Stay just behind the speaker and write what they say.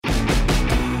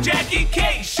Jackie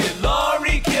Cation,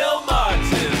 Laurie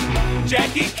Kilmartin.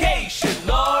 Jackie Cation,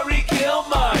 Laurie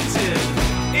Kilmartin.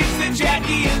 It's the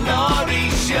Jackie and Laurie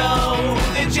Show.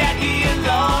 The Jackie and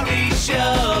Laurie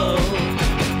Show.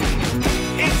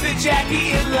 It's the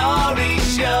Jackie and Laurie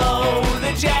Show.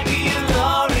 The Jackie and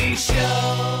Laurie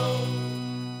Show.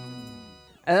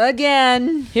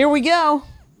 Again. Here we go.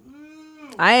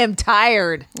 I am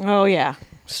tired. Oh, yeah.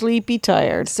 Sleepy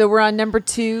tired. So we're on number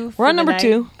 2. We're on number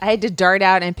 2. I had to dart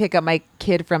out and pick up my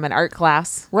kid from an art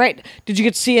class. Right. Did you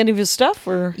get to see any of his stuff?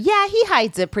 Or Yeah, he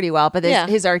hides it pretty well, but Yeah.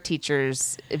 his art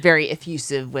teacher's very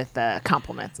effusive with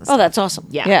compliments and Oh, stuff. that's awesome.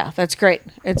 Yeah. Yeah, that's great.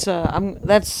 It's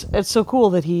it's so cool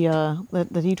that he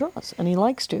that he draws and he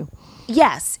likes to.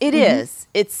 Yes, it is.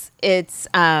 It's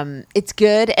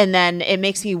good, and then it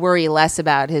makes me worry less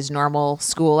about his normal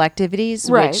school activities,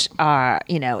 Right. which are,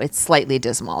 it's slightly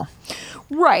dismal.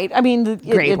 Right. I mean,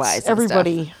 Grade-wise it's and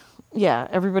everybody. Yeah,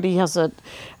 everybody has a.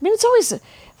 I mean, it's always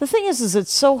the thing is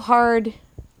it's so hard.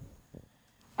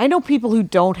 I know people who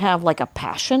don't have like a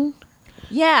passion.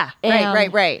 Yeah,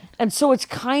 And- right. And so it's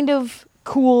kind of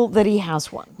cool that he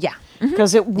has one. Yeah.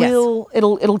 Because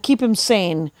it'll keep him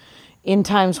sane in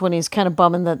times when he's kind of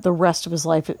bumming that the rest of his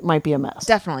life it might be a mess.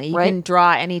 Definitely. You Right? can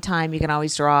draw anytime. You can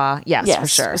always draw. Yes, for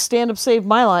sure. Stand up saved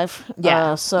my life.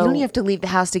 Yeah. So you don't even have to leave the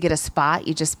house to get a spot.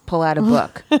 You just pull out a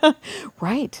book.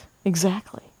 right.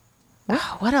 Exactly.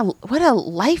 Oh, what a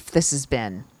life this has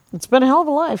been. It's been a hell of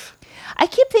a life. I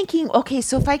keep thinking, okay,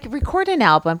 so if I could record an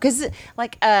album, because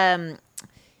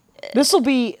This will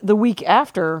be the week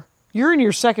after. You're in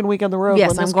your second week on the road.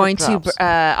 yes, when I'm this going drops. to.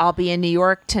 I'll be in New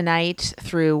York tonight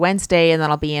through Wednesday, and then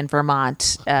I'll be in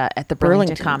Vermont at the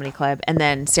Burlington Comedy Club, and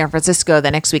then San Francisco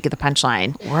the next week at the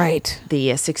Punchline, Right.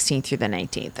 the 16th through the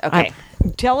 19th. Okay,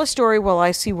 Tell a story while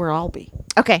I see where I'll be.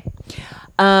 okay.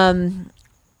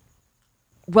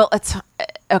 Well, it's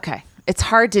okay. It's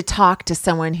hard to talk to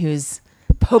someone who's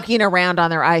poking around on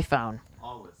their iPhone.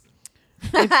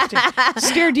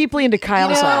 Stare deeply into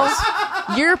Kyle's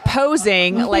eyes. You're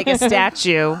posing like a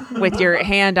statue with your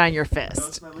hand on your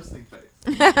fist. my listening face.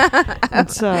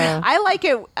 It's, I like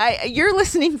it. Your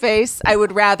listening face, I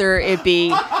would rather it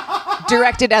be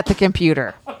directed at the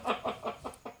computer.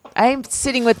 I'm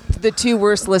sitting with the two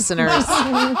worst listeners,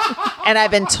 and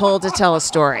I've been told to tell a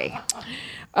story.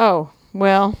 oh,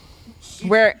 well,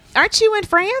 Where aren't you in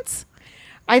France?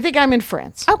 I think I'm in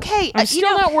France. Okay, I'm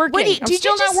still not working. What I'm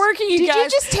still not working, you Did you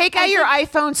guys. just take out your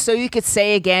iPhone so you could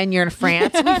say again you're in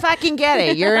France? We fucking get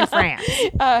it. You're in France.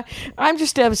 I'm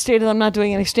just devastated I'm not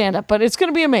doing any stand-up, but it's going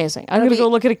to be amazing. I'm going to be- go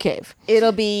look at a cave.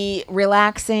 It'll be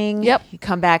relaxing. Yep. You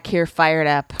come back here fired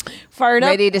up, Fired up.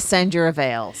 ready to send your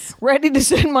avails. Ready to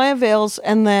send my avails,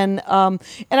 and then and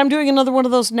I'm doing another one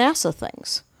of those NASA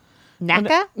things.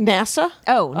 NACA? NASA.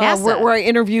 Oh, NASA. Where I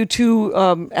interview two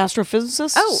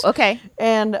astrophysicists. Oh, okay.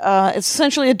 And it's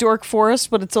essentially a dork forest,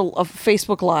 but it's a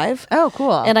Facebook Live. Oh,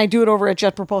 cool. And I do it over at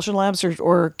Jet Propulsion Labs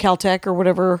or Caltech or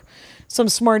whatever, some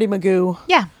smarty magoo.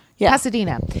 Yeah. Yeah.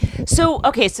 Pasadena. So,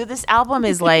 okay, so this album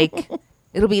is like,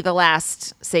 it'll be the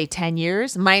last, say, 10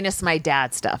 years, minus my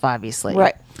dad stuff, obviously.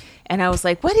 Right. And I was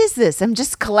like, what is this? I'm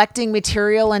just collecting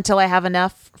material until I have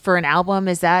enough for an album.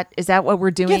 Is that what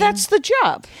we're doing? Yeah, that's the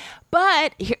job.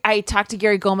 But I talked to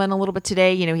Gary Goldman a little bit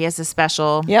today. You know, he has a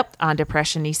special Yep. on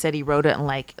depression. He said he wrote it in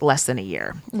like less than a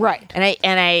year. Right. And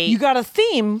I You got a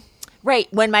theme. right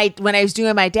when I was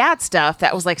doing my dad's stuff,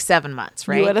 that was like 7 months,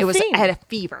 right? had a theme. I had a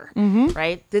fever,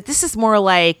 right? That this is more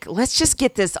like, let's just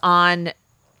get this on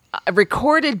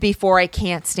recorded before I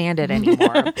can't stand it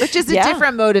anymore, which is a Yeah.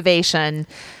 different motivation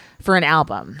for an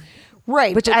album.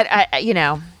 Right. Which but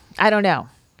I don't know.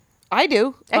 I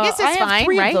do. I guess it's I have fine,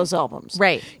 3 right? of those albums.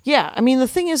 Right. Yeah. I mean, the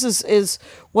thing is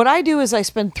what I do is I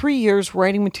spend 3 years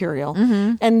writing material,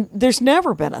 and there's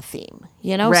never been a theme.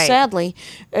 You know, Right. sadly,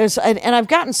 and I've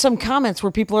gotten some comments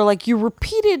where people are like, "You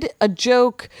repeated a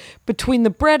joke between the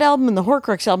Bread album and the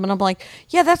Horcrux album," and I'm like,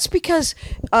 "Yeah, that's because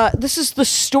this is the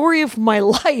story of my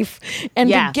life, and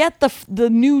Yeah. to get the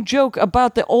new joke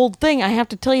about the old thing, I have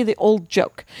to tell you the old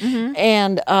joke,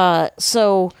 and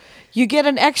so you get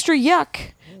an extra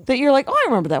yuck." That you're like, oh, I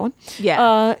remember that one.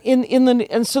 Yeah.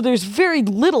 And so there's very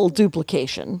little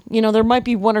duplication. You know, there might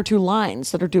be 1 or 2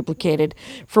 lines that are duplicated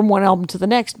from one album to the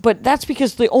next, but that's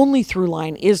because the only through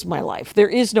line is my life. There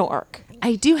is no arc.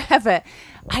 I do have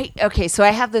so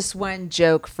I have this one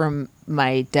joke from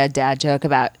my dead dad joke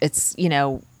about it's,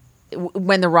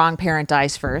 when the wrong parent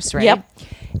dies first, right? Yep.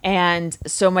 And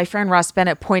so my friend Ross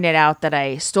Bennett pointed out that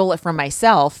I stole it from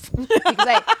myself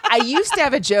because I used to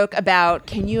have a joke about,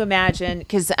 can you imagine,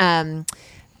 because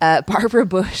Barbara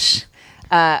Bush,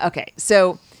 okay,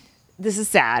 so this is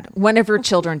sad. One of her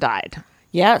children died.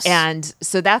 Yes. And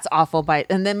so that's awful.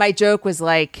 And then my joke was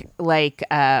like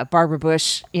Barbara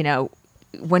Bush,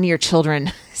 one of your children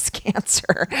is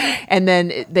cancer. And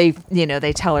then they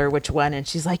tell her which one. And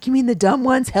she's like, you mean the dumb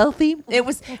one's healthy? It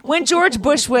was when George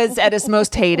Bush was at his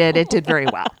most hated. It did very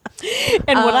well.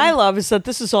 And what I love is that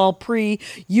this is all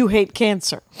you hate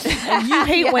cancer. And you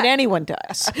hate when anyone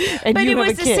does. And But you it have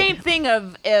was a the kid. same thing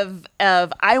of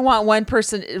I want one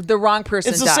person, the wrong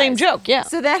person It's the dies. same joke, yeah.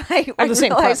 So then I the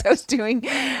same realized premise. I was doing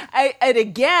it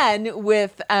again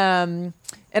with, and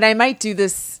I might do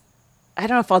this, I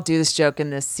don't know if I'll do this joke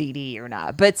in this CD or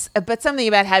not, but something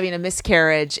about having a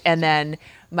miscarriage and then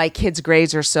my kid's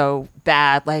grades are so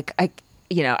bad, like I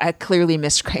clearly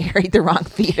miscarried the wrong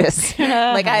fetus.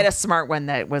 Like I had a smart one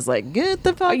that was like, get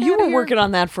the fuck You outta were here. working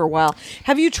on that for a while.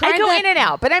 Have you tried I go that? in and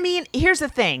out, but I mean, here's the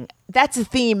thing. That's a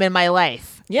theme in my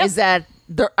life. Yep. Is that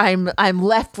I'm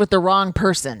left with the wrong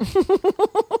person, and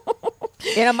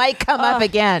it might come up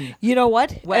again. You know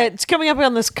what? What? It's coming up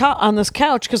on this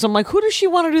couch because I'm like, who does she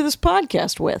want to do this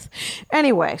podcast with?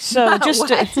 Anyway, so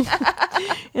just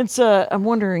I'm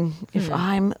wondering if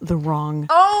I'm the wrong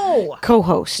Oh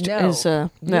co-host. no,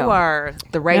 you are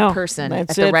the right No, person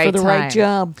that's at the it right for the time. right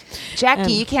job.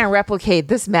 Jackie. You can't replicate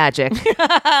this magic.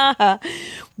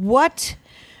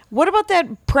 What about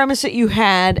that premise that you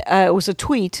had? It was a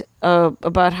tweet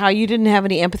about how you didn't have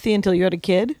any empathy until you had a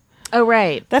kid. Oh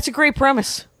right, That's a great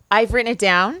premise. I've written it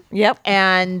down. Yep.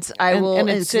 and I will and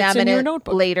it sits in examine your it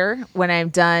notebook. later when I'm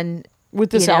done With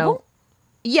this album?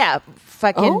 Yeah,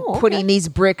 fucking Oh, okay. putting these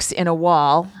bricks in a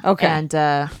wall. Okay. and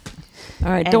All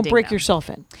right, don't ending break them. yourself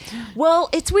in. Well,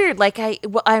 it's weird. Like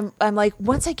I'm like,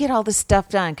 once I get all this stuff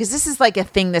done, because this is like a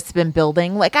thing that's been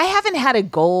building. Like I haven't had a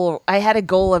goal. I had a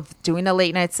goal of doing a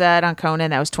late night set on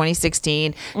Conan. That was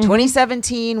 2016. Mm-hmm.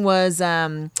 2017 was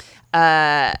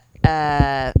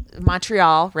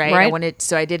Montreal, right? Right.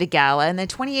 So I did a gala, and then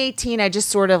 2018 I just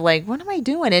sort of like, what am I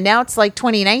doing? And now it's like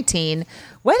 2019.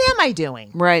 What am I doing?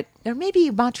 Right. Or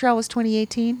maybe Montreal was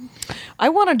 2018. I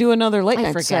want to do another late I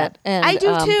night forget. set. And, I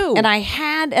do too. And I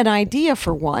had an idea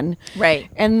for one. Right.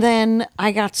 And then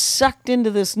I got sucked into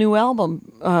this new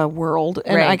album world,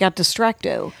 and Right. I got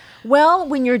distracted. Well,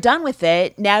 when you're done with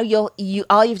it, now all you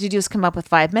have to do is come up with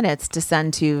 5 minutes to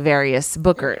send to various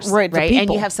bookers, Right, the And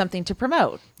people. you have something to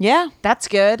promote. Yeah. That's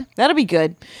good. That'll be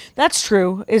good. That's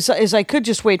true. Is I could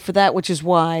just wait for that, which is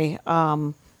why.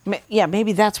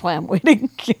 Maybe that's why I'm waiting.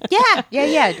 Yeah.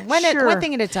 Sure. One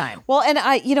thing at a time. Well, and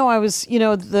I was,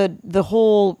 the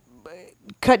whole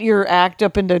cut your act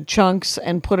up into chunks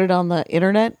and put it on the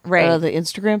internet, Right. the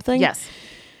Instagram thing. Yes.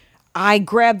 I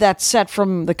grabbed that set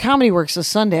from the Comedy Works this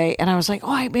Sunday, and I was like,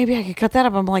 oh, maybe I could cut that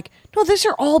up. I'm like, no, these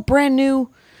are all brand new.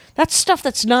 That's stuff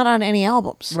that's not on any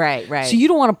albums. Right. So you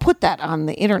don't want to put that on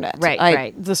the internet.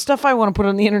 Right. The stuff I want to put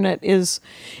on the internet is,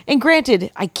 and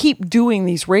granted, I keep doing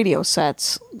these radio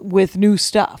sets with new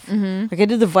stuff. Mm-hmm. Like I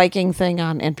did the Viking thing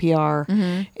on NPR,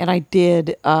 and I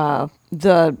did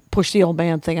the Push the Old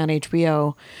Man thing on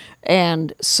HBO.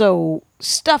 And so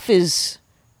stuff is,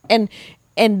 and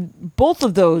both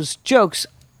of those jokes,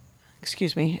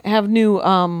 have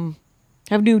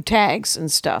new tags and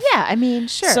stuff. Yeah, I mean,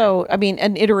 sure. So, I mean,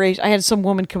 an iteration. I had some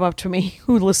woman come up to me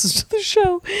who listens to the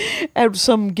show at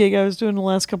some gig I was doing the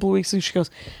last couple of weeks, and she goes,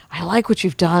 "I like what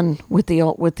you've done with the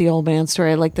old man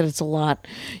story. I like that it's a lot.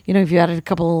 If you added a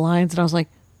couple of lines." And I was like,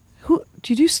 "Who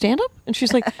do you do stand up?" And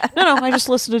she's like, "No, I just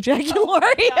listen to Jackie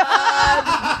Laurie."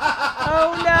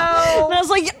 oh no. And I was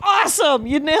like, "Awesome,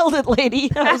 you nailed it,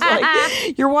 lady." I was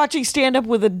like, "You're watching stand up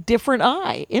with a different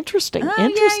eye. Interesting.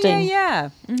 Interesting. Yeah.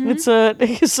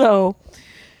 It's so.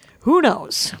 Who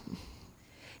knows?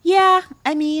 Yeah,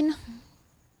 I mean,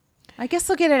 I guess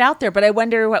they'll get it out there, but I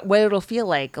wonder what it'll feel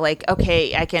like. Like,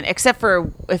 okay, I can, except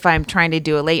for if I'm trying to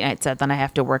do a late night set, then I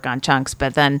have to work on chunks,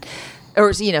 but then,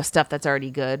 or, stuff that's already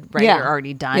good, right? Yeah. Or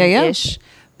already done-ish.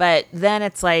 But then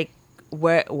it's like,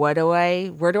 where do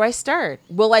I start?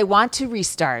 Will I want to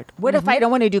restart? What if I don't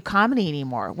want to do comedy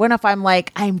anymore? What if I'm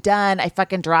like, I'm done. I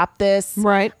fucking dropped this.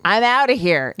 Right. I'm out of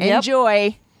here. Yep.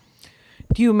 Enjoy.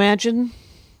 Do you imagine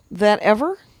that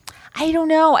ever? I don't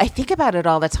know. I think about it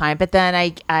all the time, but then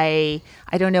I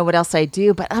don't know what else I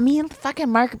do. But I mean, fucking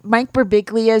Mike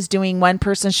Birbiglia is doing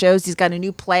one-person shows. He's got a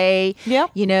new play.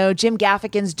 Yep. Jim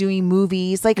Gaffigan's doing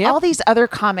movies. Like Yep. all these other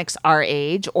comics our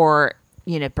age, or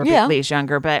Birbiglia's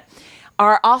younger, but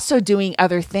are also doing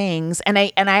other things, and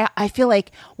I feel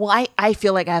like, well, I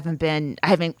feel like I haven't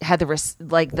had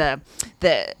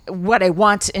the what I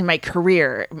want in my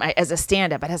career as a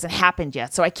stand-up. It hasn't happened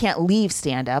yet, so I can't leave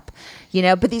stand-up,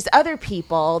 but these other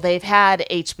people, they've had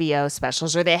HBO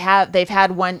specials, or they've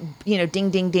had one, ding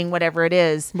ding ding, whatever it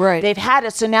is, right? They've had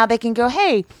it, so now they can go,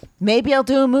 hey, maybe I'll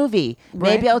do a movie,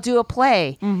 maybe I'll do a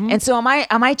play. And so am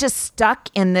I just stuck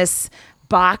in this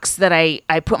box that I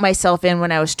put myself in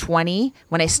when I was 20,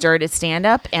 when I started stand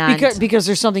up, and because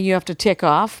there's something you have to tick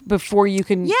off before you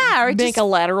can make a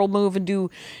lateral move and do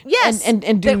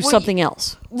and do something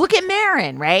else. Look at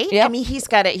Marin, right? Yep. I mean, he's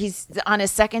on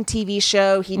his second TV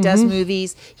show. He does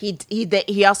movies.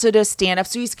 He also does stand up.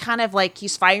 So he's kind of like,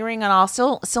 he's firing on all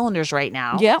cylinders right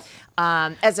now. Yeah.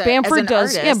 As Bamford an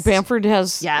does. artist. Yeah, Bamford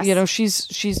has. Yes.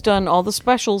 She's done all the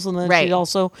specials, and then she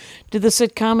also did the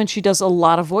sitcom, and she does a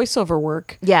lot of voiceover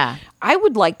work. Yeah. I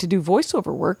would like to do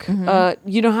voiceover work.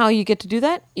 You know how you get to do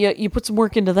that? You put some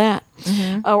work into that,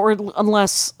 or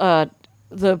unless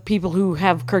the people who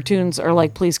have cartoons are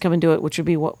like, please come and do it, which would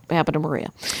be what happened to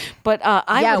Maria. But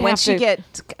when she get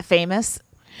famous.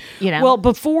 Well,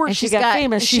 before she got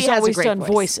famous, she's always done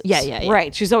voices. Yeah.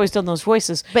 Right. She's always done those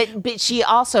voices. But she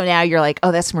also, now you're like,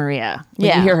 oh, that's Maria.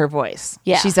 When you hear her voice.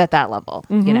 Yeah. She's at that level,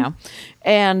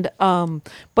 And,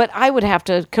 but I would have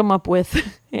to come up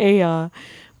with an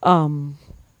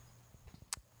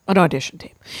audition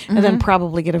tape, and then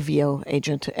probably get a VO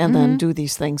agent, and then do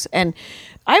these things. And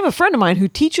I have a friend of mine who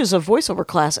teaches a voiceover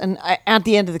class, and at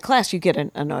the end of the class, you get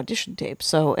an audition tape.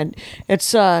 So, and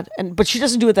it's but she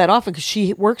doesn't do it that often because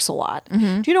she works a lot.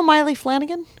 Do you know Miley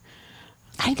Flanagan?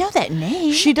 I know that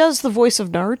name. She does the voice of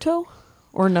Naruto,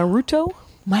 or Naruto.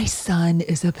 My son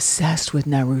is obsessed with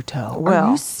Naruto. Well,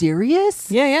 are you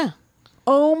serious? Yeah.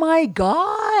 Oh my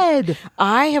God.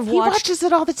 He watches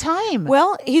it all the time.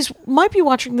 Well, might be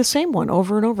watching the same one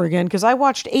over and over again, because I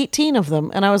watched 18 of them,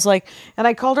 and I was like, and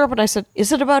I called her up and I said,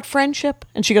 is it about friendship?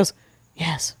 And she goes,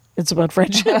 yes, it's about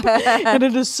friendship. And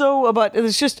it is so about,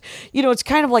 it's just, it's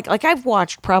kind of like I've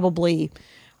watched probably,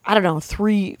 I don't know,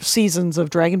 3 seasons of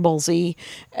Dragon Ball Z,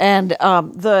 and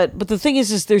but the thing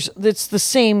is it's the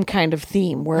same kind of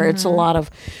theme where it's a lot of,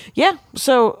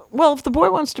 So, well, if the boy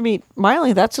wants to meet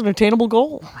Miley, that's an attainable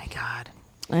goal. Oh my God!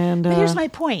 And but here's my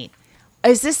point: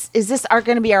 is this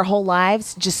going to be our whole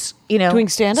lives? Just doing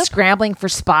stand-up, scrambling for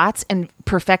spots and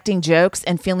perfecting jokes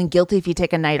and feeling guilty if you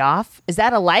take a night off? Is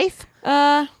that a life?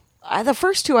 The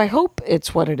first 2, I hope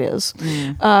it's what it is.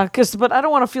 But I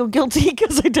don't want to feel guilty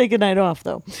because I take a night off,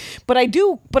 though. But I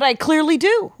do. But I clearly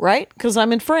do, right? Because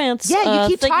I'm in France. Yeah, you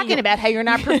keep talking about how you're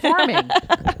not performing.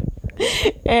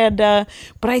 And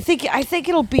but I think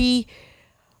it'll be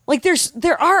like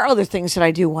there are other things that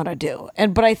I do want to do,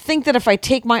 but I think that if I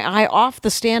take my eye off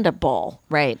the stand-up ball,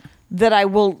 right, that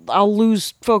I'll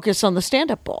lose focus on the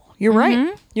stand-up ball. You're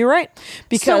right. You're right.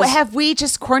 Because so have we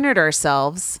just cornered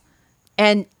ourselves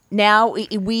and now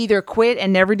we either quit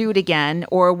and never do it again,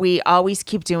 or we always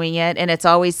keep doing it, and it's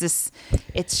always this.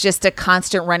 It's just a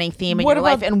constant running theme in your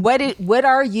life. And what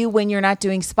are you when you're not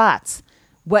doing spots?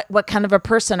 What kind of a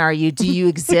person are you? Do you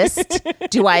exist?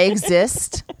 Do I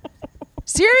exist?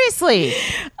 Seriously?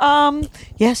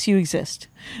 Yes, you exist.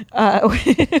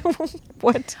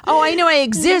 What? Oh, I know I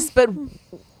exist, but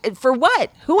for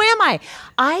what? Who am I?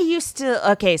 I used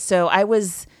to. Okay, so I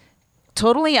was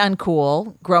totally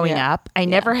uncool growing up. I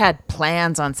never had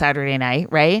plans on Saturday night,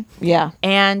 right? Yeah.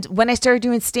 And when I started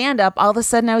doing stand-up, all of a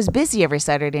sudden I was busy every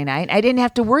Saturday night. I didn't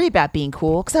have to worry about being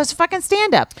cool because I was fucking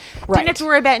stand-up. Right. Didn't have to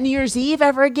worry about New Year's Eve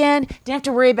ever again. Didn't have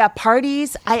to worry about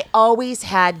parties. I always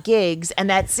had gigs, and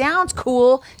that sounds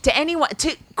cool to anyone.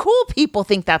 To cool people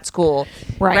think that's cool,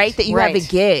 right? That you have a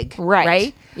gig,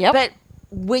 right? Yep. But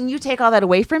when you take all that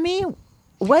away from me,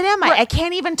 what am I? Right. I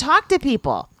can't even talk to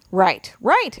people. Right.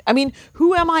 I mean,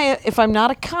 who am I if I'm not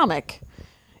a comic?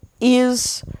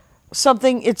 Is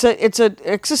something. It's a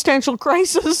existential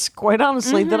crisis, quite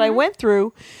honestly, that I went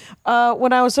through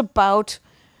when I was about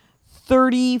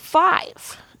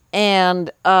 35, and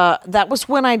that was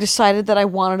when I decided that I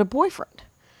wanted a boyfriend,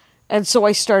 and so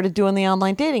I started doing the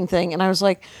online dating thing, and I was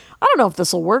like, I don't know if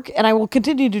this will work, and I will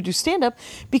continue to do stand-up,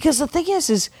 because the thing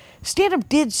is stand-up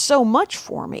did so much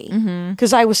for me,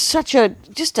 because I was such a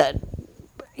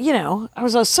I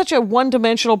was such a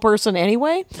one-dimensional person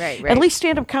anyway. Right. At least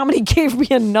stand-up comedy gave me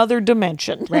another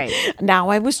dimension. Right. Now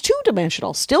I was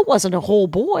two-dimensional. Still wasn't a whole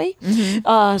boy.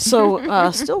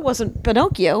 Still wasn't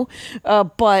Pinocchio.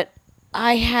 But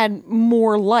I had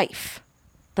more life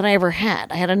than I ever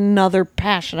had. I had another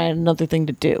passion. I had another thing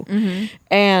to do.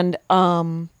 And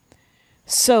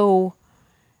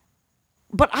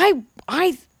but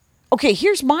I okay,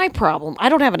 here's my problem. I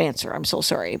don't have an answer. I'm so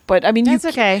sorry. But I mean, That's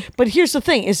okay. But here's the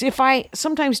thing is if I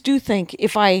sometimes do think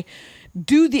if I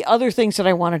do the other things that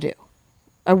I want to do,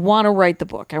 I want to write the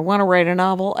book. I want to write a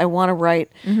novel. I want to write,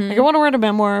 like, I want to write a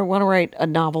memoir. I want to write a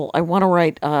novel. I want to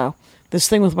write this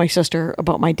thing with my sister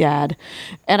about my dad.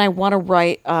 And I want to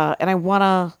write, and I want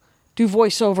to do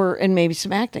voiceover and maybe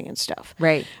some acting and stuff.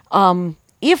 Right.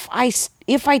 If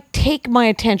I take my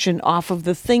attention off of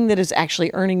the thing that is actually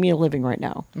earning me a living right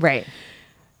now, Right.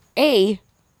 A,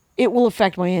 it will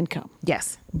affect my income.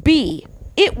 Yes. B,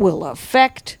 it will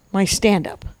affect my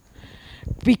stand-up.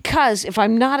 Because if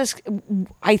I'm not as...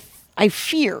 I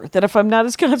fear that if I'm not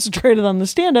as concentrated on the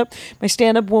stand-up, my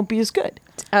stand-up won't be as good.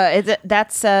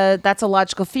 That's a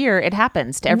logical fear. It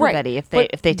happens to everybody if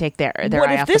they take their what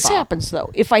eye if off this the ball. happens, though?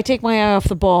 If I take my eye off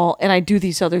the ball and I do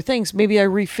these other things, maybe I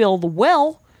refill the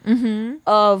well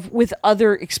with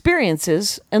other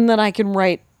experiences, and then I can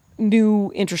write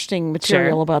new, interesting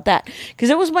material Sure. about that. Because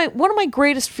it was one of my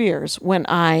greatest fears when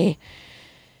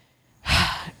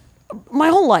my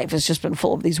whole life has just been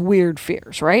full of these weird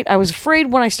fears, right? I was afraid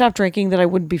when I stopped drinking that I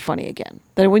wouldn't be funny again,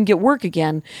 that I wouldn't get work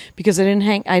again because I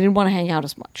didn't want to hang out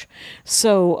as much.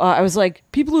 So I was like,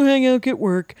 people who hang out get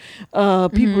work.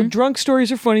 People drunk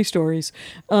stories are funny stories.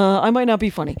 I might not be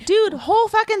funny. Dude, whole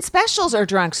fucking specials are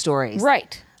drunk stories.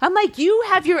 Right. I'm like, you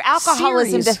have your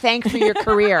alcoholism Series. to thank for your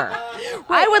career.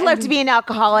 I would love to be an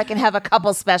alcoholic and have a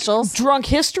couple specials. Drunk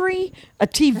History, a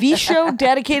TV show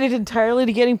dedicated entirely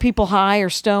to getting people high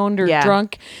or stoned or Yeah.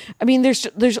 drunk. I mean,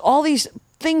 there's all these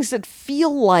things that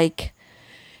feel like,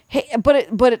 hey,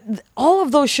 but all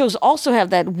of those shows also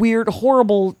have that weird,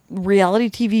 horrible reality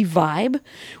TV vibe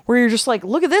where you're just like,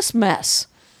 look at this mess.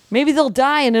 Maybe they'll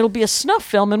die and it'll be a snuff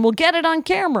film and we'll get it on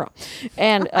camera.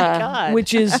 And God.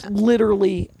 which is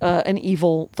literally an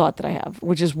evil thought that I have,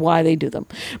 which is why they do them.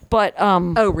 But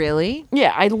Oh, really?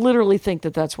 yeah, I literally think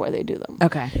that that's why they do them.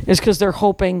 Okay. It's because they're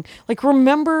hoping, like,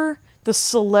 remember the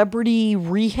celebrity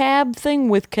rehab thing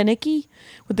with Kanicki?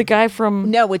 With the guy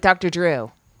from... No, with Dr.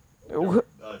 Drew. Same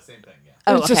thing, yeah.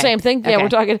 Oh, it's the okay. same thing? Yeah, Okay. we're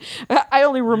talking... I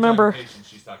only remember... Patient,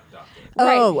 she's talking doctor.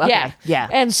 Oh, Right, okay. Yeah.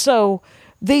 And so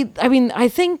I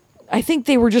think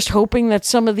they were just hoping that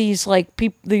some of these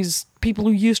these people who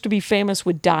used to be famous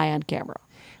would die on camera.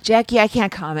 Jackie, I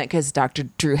can't comment because Dr.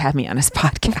 Drew had me on his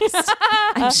podcast.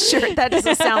 I'm sure that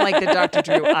doesn't sound like the Dr.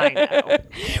 Drew I know.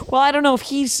 Well, I don't know if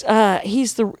he's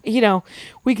the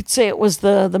we could say it was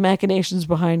the machinations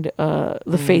behind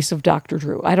the face of Dr.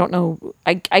 Drew. I don't know.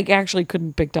 I actually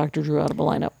couldn't pick Dr. Drew out of a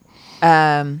lineup.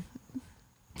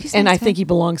 And I think he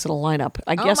belongs in a lineup.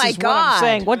 I guess my is what I'm God.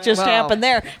 saying. What just Whoa. happened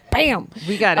there? Bam.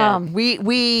 we got it.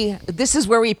 We this is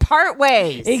where we part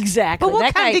ways. Exactly. But we'll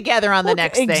That come guy- together on the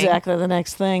next thing. Exactly, the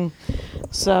next thing.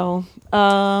 So,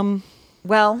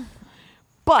 Well,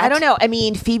 but I don't know. I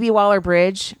mean, Phoebe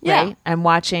Waller-Bridge, Yeah. right? I'm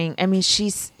watching. I mean,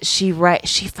 she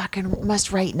fucking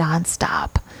must write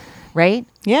nonstop, right?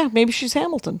 Yeah, maybe she's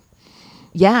Hamilton.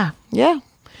 Yeah. Yeah.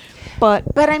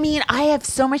 But But I mean, I have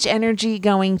so much energy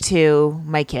going to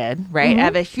my kid, right? I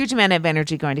have a huge amount of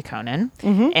energy going to Conan.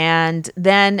 And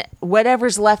then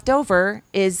whatever's left over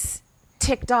is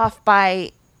ticked off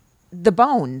by the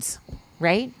bones,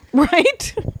 right?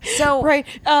 right. So Right.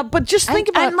 But just think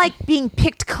about I'm like being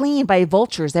picked clean by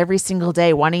vultures every single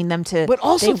day, wanting them to. But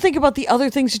also they- think about the other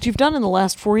things that you've done in the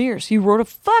last 4 years. You wrote a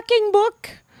fucking book.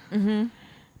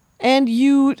 And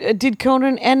you did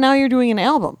Conan, and now you're doing an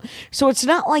album. So it's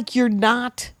not like you're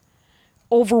not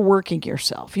overworking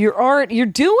yourself. You're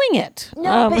doing it.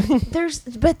 No,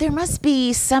 but there must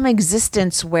be some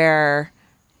existence where.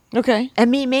 Okay. I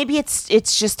mean, maybe it's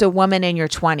just a woman in your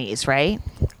 20s, right?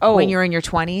 Oh. When you're in your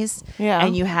 20s. Yeah.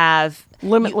 And you have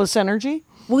Limitless energy.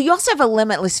 well, you also have a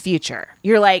limitless future.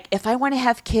 You're like, if I want to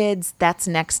have kids, that's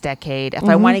next decade. If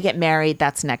I want to get married,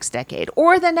 that's next decade.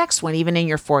 Or the next one, even in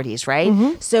your 40s,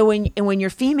 right? So when you're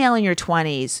female in your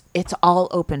 20s, it's all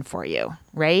open for you,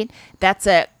 right? That's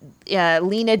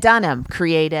Lena Dunham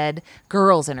created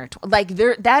Girls in her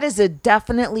that is a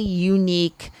definitely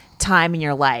unique time in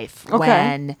your life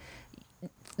when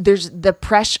there's the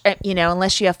pressure,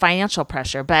 unless you have financial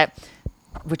pressure, but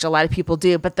which a lot of people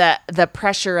do, but the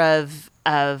pressure of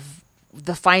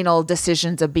the final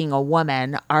decisions of being a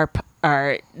woman are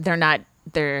they're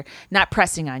not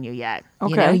pressing on you yet.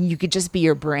 Okay. You could just be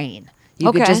your brain.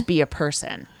 You could Okay. just be a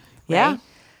person. Yeah. Right?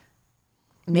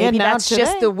 Maybe now that's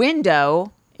just today. the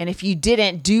window. And if you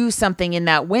didn't do something in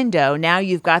that window, now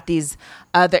you've got these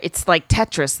other. It's like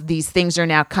Tetris. These things are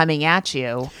now coming at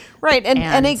you. Right. And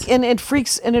And- it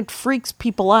freaks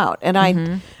people out. And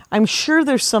I'm sure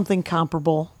there's something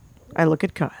comparable. I look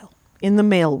at Kyle in the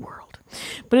male world.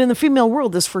 But in the female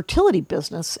world, this fertility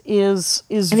business is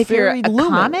And if you're very a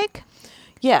looming. comic,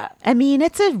 Yeah. I mean,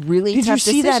 it's a really Did you tough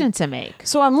see decision that? to make.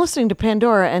 So I'm listening to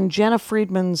Pandora and Jenna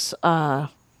Friedman's. Oh,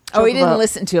 we didn't about-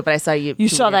 listen to it, but I saw you. You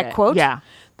saw tweeted that it. quote? Yeah.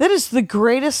 That is the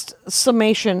greatest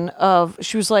summation of.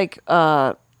 She was like,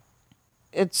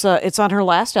 it's on her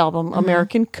last album,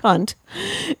 American Cunt,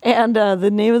 and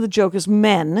the name of the joke is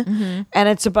Men, and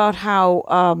it's about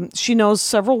how she knows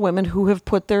several women who have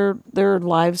put their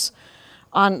lives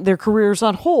on their careers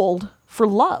on hold for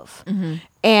love,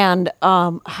 and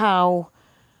how.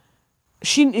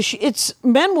 It's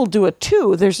men will do it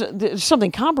too. There's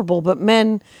something comparable, but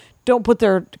men don't put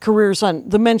their careers on.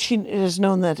 The men she has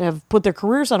known that have put their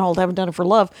careers on hold haven't done it for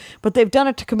love, but they've done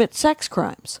it to commit sex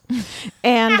crimes,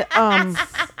 and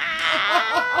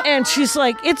and she's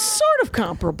like, it's sort of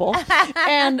comparable,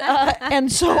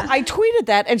 and so I tweeted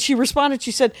that, and she responded.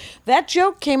 She said that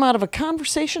joke came out of a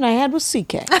conversation I had with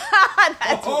CK.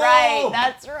 That's right.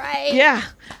 That's right. Yeah,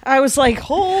 I was like,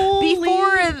 holy.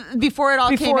 Before it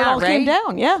all came out, right? came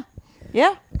down. Yeah.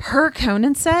 Her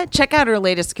Conan set. Check out her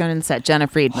latest Conan set, Jenna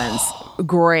Friedman's.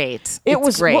 Great. It It's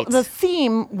was great. well, the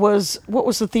theme was what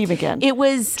was the theme again? It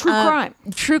was True crime.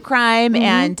 True crime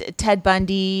and Ted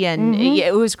Bundy, and yeah,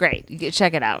 it was great. You can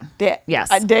check it out. Yes.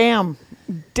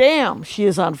 Damn, she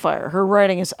is on fire. Her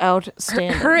writing is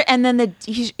outstanding. Her and then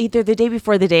either the day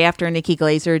before or the day after, Nikki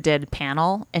Glaser did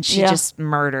panel, and she Yeah. just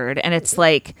murdered. And it's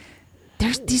like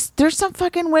there's some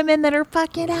fucking women that are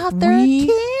fucking out there We-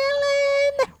 killing.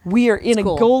 We are in a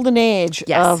cool. golden age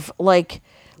Yes. of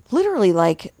literally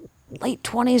late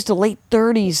 20s to late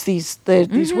 30s.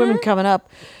 These women coming up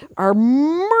are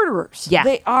murderers. Yeah.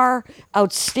 They are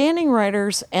outstanding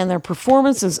writers, and their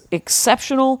performance is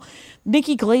exceptional.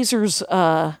 Nikki Glaser's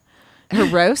Her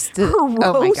roast. Oh my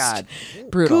roast. god,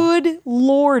 brutal. Good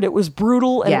Lord, it was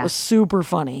brutal and Yeah. it was super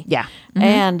funny. Yeah.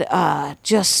 And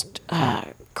just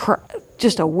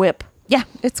a whip. Yeah,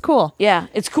 it's cool. Yeah,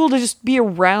 it's cool to just be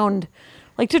around,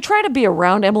 like to try to be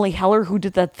around Emily Heller, who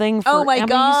did that thing for Oh my Emmys.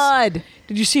 God.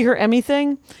 Did you see her Emmy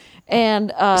thing?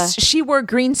 And She wore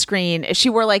green screen. She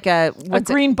wore like a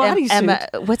green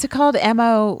bodysuit. What's it called?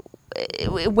 Mo.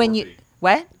 When you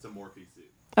what? It's a Morphe suit.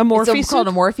 a Morphe It's called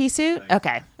a suit? Morphe suit.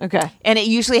 Okay. Okay. And it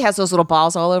usually has those little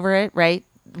balls all over it, right?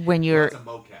 When you're. It's a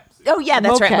mocap suit. Oh yeah,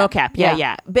 that's right, Mocap. mocap. Yeah,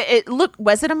 Yeah. yeah. But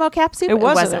was it a mocap suit? It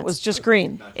wasn't. It was just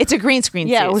green. It's a green screen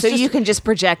Yeah, suit, it was so just- you can just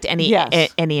project any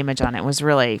Yes. any image on it. It was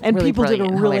really And really people did a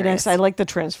brilliant, really hilarious. nice. I like the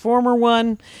Transformer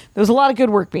one. There was a lot of good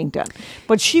work being done,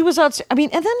 but she was out. I mean,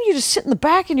 and then you just sit in the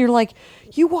back and you're like,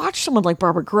 you watch someone like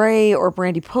Barbara Gray or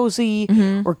Brandy Posey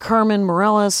Mm-hmm. or Carmen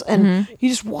Morales, and you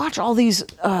just watch all these.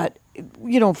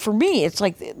 For me, it's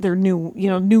like they're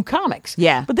new comics.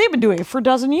 Yeah. but they've been doing it for a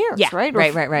dozen years. Yeah, right,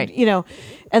 right.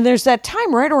 And there's that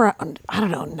time right around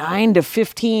 9 to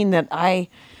 15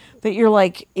 that you're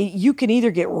like, you can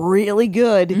either get really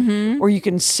good or you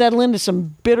can settle into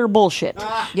some bitter bullshit.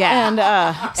 Mm-hmm. Yeah.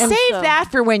 And Save so- that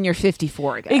for when you're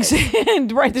 54, guys.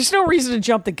 Right. There's no reason to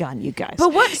jump the gun, you guys.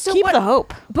 But what? So keep what, the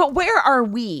hope. But where are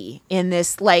we in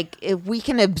this? Like, if we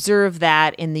can observe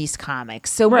that in these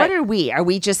comics. So Right. what are we? Are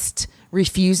we just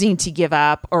refusing to give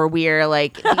up, or we're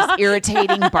like these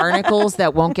irritating barnacles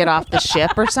that won't get off the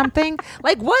ship, or something?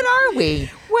 Like, what are we?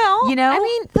 Well, you know, I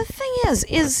mean, the thing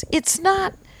is it's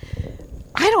not.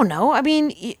 I don't know. I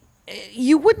mean,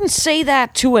 you wouldn't say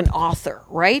that to an author,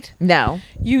 right? no.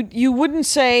 You wouldn't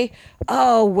say,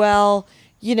 oh well,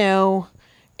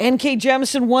 N.K.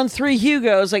 Jemisin won 3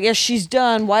 Hugos. I guess she's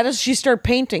done. Why does she start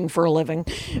painting for a living?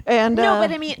 And No, but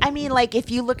I mean, like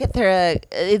if you look at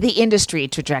the industry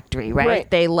trajectory, right? Right.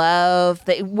 They love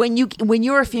when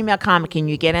you're a female comic and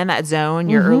you get in that zone,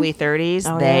 your early 30s,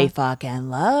 Oh, they yeah. fucking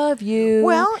love you.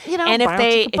 Well, and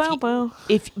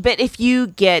if you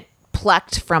get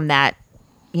plucked from that,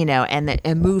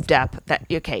 and moved up, that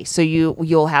okay, so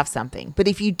you'll have something. But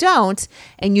if you don't,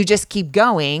 and you just keep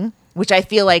going, which I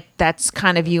feel like that's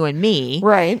kind of you and me,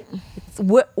 right.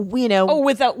 What Oh,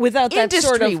 without that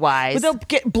sort of Industry-wise. without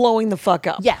blowing the fuck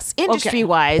up. Yes, Okay. industry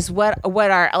wise, what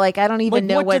are like I don't even Like,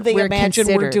 know what what did they we're imagine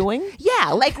we're considered. doing? Yeah,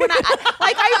 like when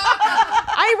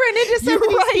I run into some You're of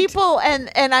these right. people and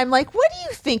I'm like, what are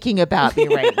you thinking about me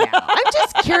right now? I'm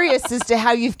just curious as to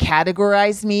how you've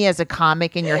categorized me as a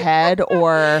comic in your head,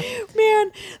 or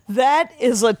Man, that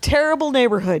is a terrible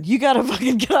neighborhood. You got to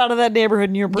fucking get out of that neighborhood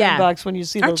in your brain Yeah. box when you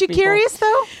see those aren't you people. curious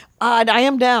though? I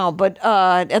am now, but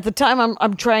at the time,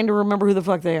 I'm trying to remember who the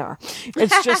fuck they are.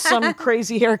 It's just some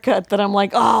crazy haircut that I'm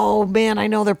like, oh man, I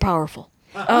know they're powerful.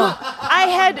 I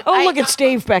had. Oh, look, it's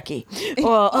Dave Becky.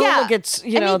 Look, it's, I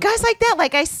mean, guys like that,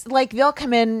 like they'll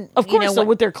come in. of course,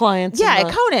 with their clients. Yeah, and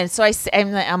at Conan. So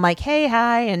I'm like, hey,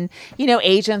 hi, and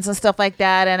agents and stuff like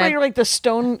that. And you're like the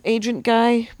stone agent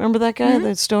guy. Remember that guy,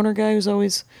 the stoner guy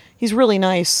he's really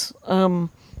nice.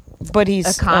 But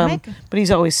he's A comic? But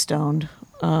he's always stoned.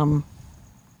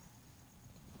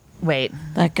 wait,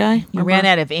 That guy. you Remember? ran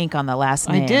out of ink on the last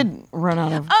name. I did run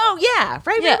out of. Oh yeah,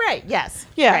 Yeah. right. Yes.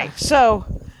 Yeah. Right. So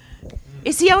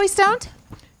Is he always stoned?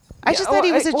 I just thought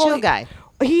he was a chill guy.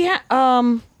 He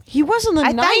was in the 90s.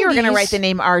 I thought you were going to write the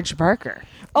name Arj Barker.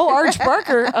 Oh, Arch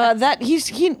Barker.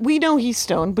 We know he's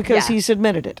stoned because Yeah. he's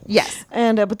admitted it. Yes.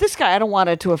 And but this guy, I don't want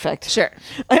it to affect. Sure.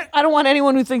 I don't want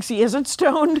anyone who thinks he isn't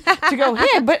stoned to go,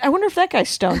 hey, but I wonder if that guy's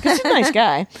stoned, because he's a nice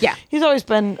guy. Yeah. He's always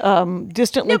been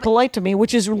distantly polite to me,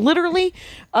 which is literally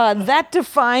that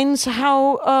defines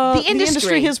how The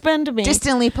industry has been to me.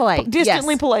 Distantly polite.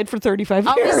 Distantly Yes. polite for 35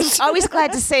 years. Always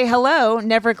glad to say hello,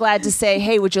 never glad to say,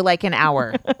 hey, would you like an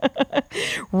hour?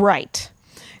 Right.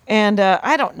 And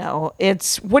I don't know.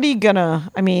 What are you gonna?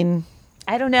 I mean,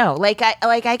 I don't know.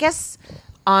 I guess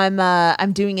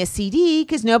I'm doing a CD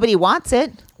because nobody wants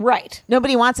it. right.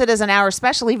 Nobody wants it as an hour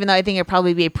special, even though I think it'd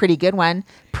probably be a pretty good one.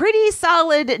 Pretty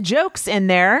solid jokes in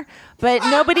there, but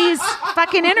nobody's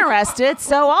fucking interested.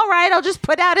 So, all right, I'll just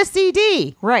put out a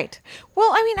CD. Right.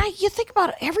 Well, I mean, you think about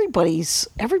it, everybody's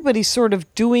sort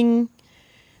of doing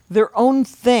their own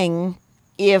thing.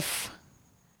 If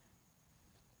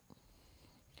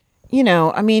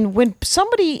I mean, when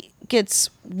somebody gets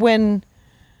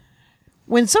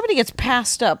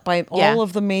passed up by Yeah. all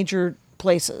of the major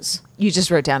places, You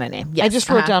just wrote down a name. Yes. I just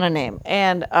wrote down a name,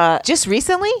 and Just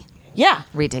recently? yeah,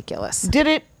 Ridiculous.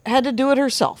 had to do it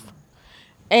herself,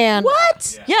 and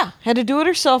What? Yeah, had to do it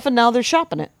herself, and now they're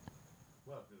shopping it.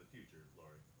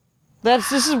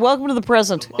 This is welcome to the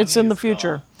present. It's in the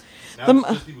future. Now it's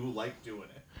just people who like doing it.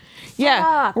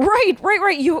 Yeah, right.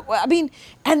 I mean,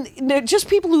 and they're just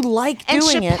people who like And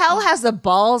doing it. Chappelle has the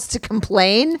balls to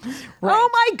complain. Right. Oh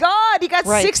my God, he got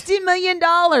Right. $60 million.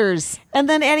 And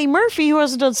then Eddie Murphy, who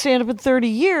hasn't done stand up in 30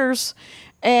 years,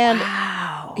 and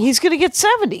he's going to get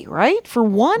 70, right? For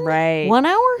one Right. 1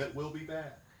 hour? That will be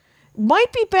bad.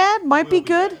 Might be bad, might be Will be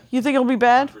good. bad. You think it'll be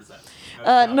bad?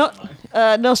 100%.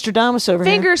 Nostradamus over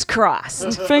Fingers crossed.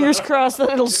 here. Fingers crossed that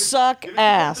it'll suck If it's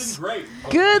ass. something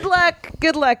great.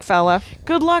 Good luck, fella.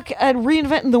 Good luck at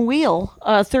reinventing the wheel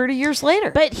 30 years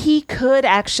later. But he could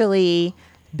actually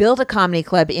build a comedy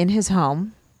club in his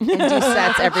home and do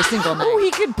sets every single night. Oh,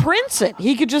 he could Prince it.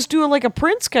 He could just do like a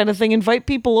Prince kind of thing, invite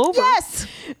people over. Yes.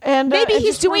 And Maybe and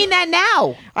he's just doing that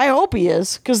now. I hope he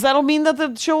is, because that'll mean that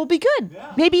the show will be good.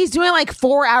 Maybe he's doing like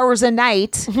 4 hours a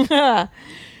night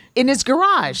in his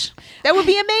garage. That would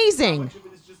be amazing. Much of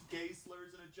it is just gay slurs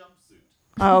in a jumpsuit.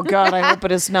 Oh God, I hope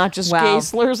it is not just Wow. gay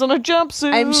slurs in a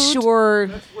jumpsuit. I'm sure.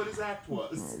 That's what his act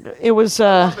was. it was.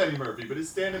 Not Eddie Murphy, but his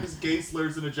stand-up is gay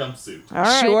slurs in a jumpsuit. All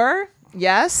right. Sure.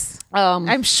 Yes.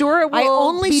 I'm sure it will. I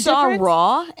only be saw different.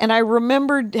 Raw, and I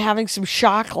remembered having some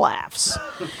shock laughs,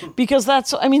 because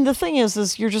I mean, the thing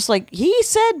is you're just like, he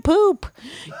said poop,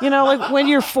 like when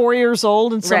you're 4 years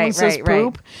old and someone Right, says right, right.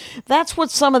 poop. That's what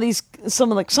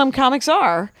some comics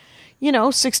are,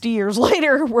 60 years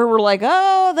later, where we're like,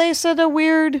 oh, they said a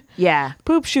weird Yeah.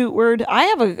 poop shoot word. I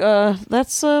have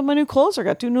that's my new closer.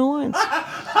 Got 2 new lines.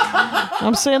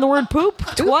 I'm saying the word poop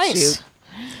twice. shoot.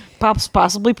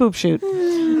 Possibly poop shoot.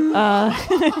 I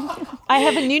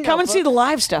have a new Come and see the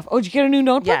live stuff. Oh, did you get a new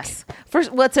notebook? Yes.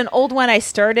 First, well, it's an old one I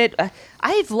started.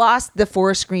 I've lost the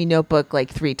 4-screen notebook like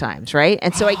 3 times, right?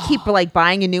 And so I keep like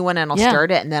buying a new one and I'll Yeah.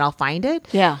 start it and then I'll find it.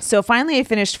 Yeah. So finally I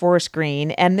finished 4-screen,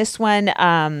 and this one,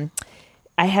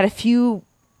 I had a few.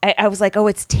 I was like, oh,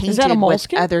 it's tainted that a with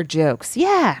moleskin? other jokes.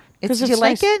 Yeah. Did you it's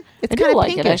like nice. it? It's I do kind of like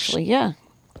pinkish. it, actually. Yeah.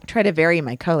 Try to vary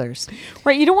my colors.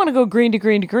 Right. You don't want to go green to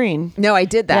green to green. No, I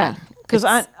did that. Yeah. Because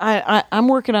I'm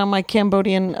working on my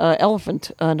Cambodian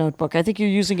elephant notebook. I think you're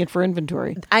using it for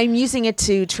inventory. I'm using it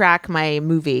to track my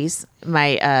movies,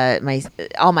 my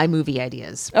all my movie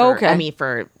ideas. Oh, For, okay. I mean,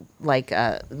 for like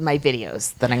my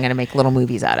videos that I'm going to make little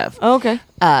movies out of. Oh, okay.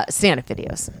 Stand-up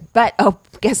videos. But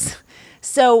guess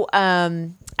so.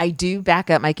 I do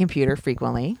back up my computer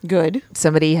frequently. Good.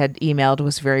 Somebody had emailed,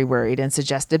 was very worried, and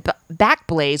suggested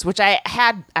Backblaze, which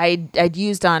I'd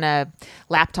used on a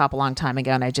laptop a long time ago,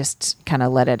 and I just kind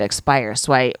of let it expire.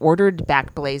 So I ordered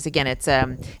Backblaze again. It's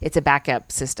a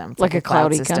backup system, it's Like a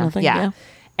cloud cloudy kind of thing, yeah.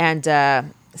 And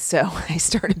So I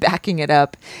started backing it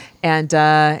up, and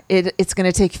it's going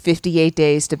to take 58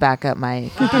 days to back up my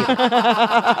computer.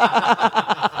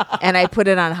 And I put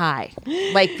it on high.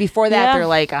 Like before that, Yeah. they're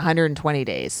like 120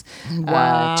 days.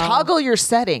 Wow. Toggle your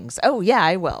settings. Oh yeah,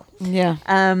 I will. Yeah.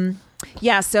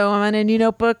 Yeah. So I'm on a new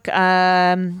notebook.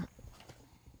 I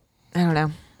don't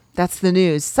know. That's the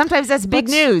news. Sometimes that's big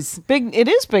news. It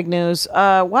is big news.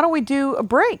 Why don't we do a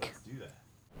break?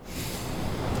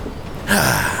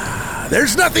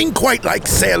 There's nothing quite like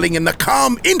sailing in the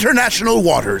calm international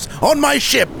waters on my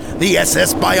ship, the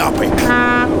SS Biopic.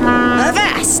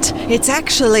 Avast! It's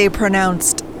actually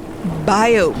pronounced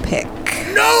biopic.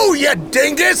 No, you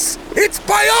dingus! It's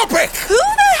biopic! Who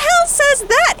the hell says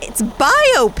that? It's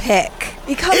biopic.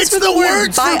 It comes It's with the word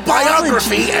words for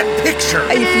biography and picture.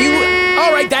 If you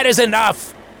All right, that is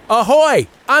enough. Ahoy!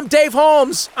 I'm Dave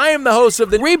Holmes. I am the host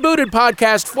of the rebooted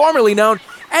podcast formerly known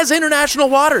as International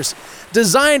Waters,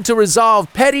 designed to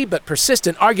resolve petty but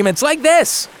persistent arguments like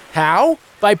this. How?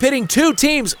 By pitting two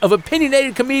teams of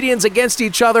opinionated comedians against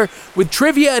each other with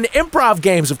trivia and improv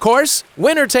games, of course.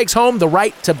 Winner takes home the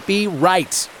right to be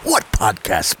right. What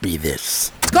podcast be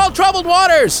this? It's called Troubled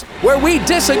Waters, where we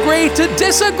disagree to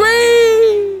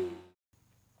disagree.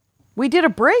 We did a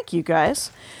break, you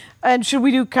guys. And should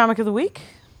we do Comic of the Week?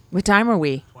 What time are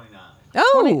we?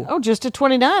 29. Oh, just at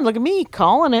 29. Look at me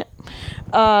calling it.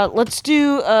 Let's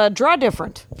do Draw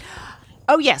Different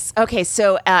Oh, yes. Okay.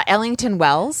 So Ellington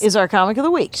Wells. is our Comic of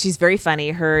the Week. She's very funny.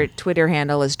 Her Twitter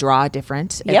handle is Draw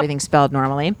Different. Yep. Everything spelled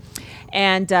normally.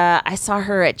 And I saw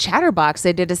her at Chatterbox.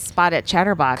 They did a spot at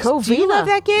Chatterbox. Do you love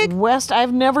that gig? West,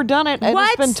 I've never done it. I've just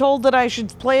What? been told that I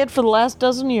should play it for the last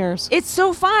dozen years. It's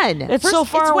so fun. It's so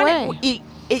far when away.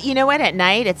 you know what? At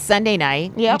night, it's Sunday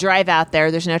night. Yep. You drive out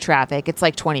there. There's no traffic. It's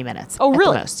like 20 minutes. Oh, at the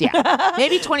really? most. Yeah.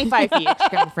 Maybe 25 feet if you're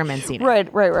coming from Encino.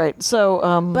 Right. So,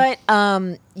 But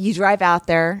you drive out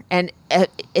there, and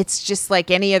it's just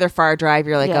like any other far drive.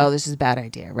 You're like, Yeah. oh, this is a bad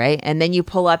idea, right? And then you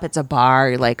pull up, it's a bar.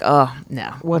 You're like, oh,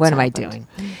 no. What's what am I happened?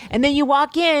 doing? And then you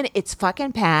walk in, it's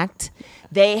fucking packed.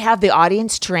 They have the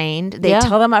audience trained. They Yeah.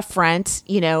 tell them up front,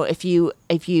 if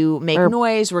you make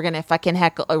noise, we're gonna fucking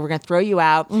heckle. We're gonna throw you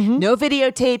out. Mm-hmm. No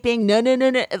videotaping. No.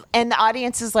 And the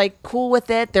audience is like cool with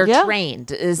it. They're Yeah.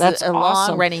 trained. Is That's a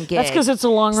awesome. long running gig. That's 'cause it's a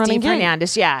long-running Steve gig.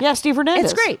 Hernandez. Yeah. Yeah, Steve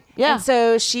Hernandez. It's great. Yeah. And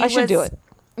so I should do it.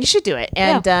 You should do it.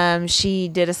 And she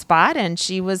did a spot, and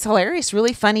she was hilarious.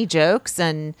 Really funny jokes,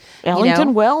 and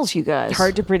Ellington Wells, you guys.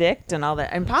 hard to predict and all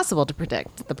that. Impossible to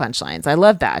predict the punchlines. I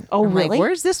love that. Oh, I'm like, really?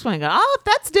 where's this one going? Oh,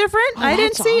 that's different. I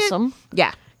didn't that's see awesome. it.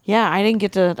 Yeah. Yeah, I didn't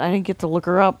get to look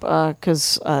her up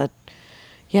because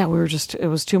it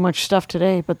was too much stuff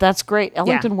today. But that's great.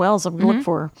 Ellington Wells, I'm gonna look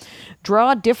for her.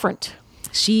 Draw Different.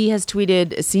 She has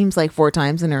tweeted, it seems like 4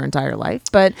 times in her entire life,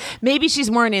 but maybe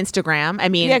she's more on Instagram. I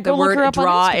mean, Yeah, the go look word her up on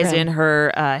draw is Instagram. in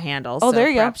her handle. Oh, so there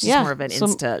you go. perhaps she's Yeah. more of an So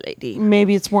Insta lady.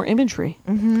 Maybe it's more imagery.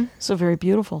 Mm-hmm. So very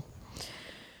beautiful.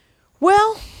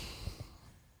 Well,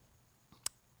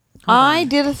 I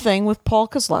did a thing with Paul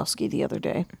Kozlowski the other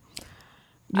day.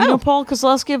 You know Paul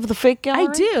Kozlowski of the Fake Gallery?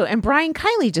 I do. And Brian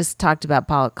Kiley just talked about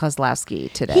Paul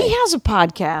Kozlowski today. He has a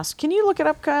podcast. Can you look it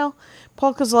up, Kyle?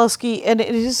 Paul Kozlowski, and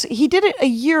he did it a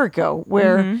year ago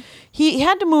where he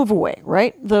had to move away,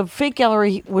 right? The Fake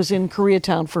Gallery was in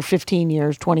Koreatown for 15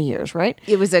 years, 20 years, right?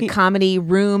 It was a comedy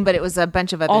room, but it was a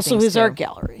bunch of other Also things his too. art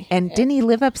gallery. And didn't he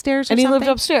live upstairs or And he something? lived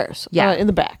upstairs, Yeah. in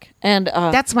the back. And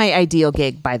That's my ideal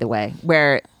gig, by the way,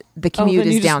 where the commute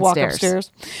then you is just walk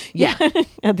downstairs. upstairs. Yeah.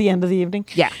 At the end of the evening.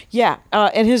 Yeah. Yeah.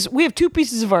 And we have 2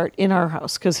 pieces of art in our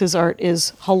house because his art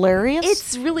is hilarious.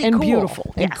 It's really and cool.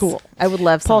 beautiful and Yes. cool. I would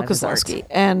love some Paul of his art. Kozlowski.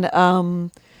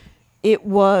 And it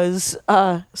was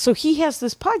so he has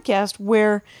this podcast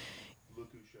where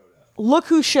Look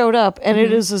Who Showed Up, and Mm-hmm.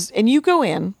 it is and you go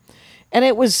in, and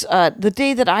it was the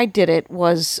day that I did it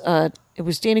was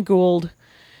Dana Gould,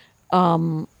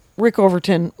 Rick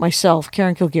Overton, myself,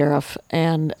 Karen Kilgariff,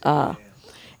 and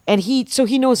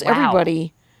he knows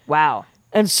everybody. Wow.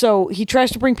 And so he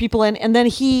tries to bring people in, and then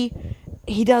he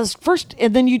does first,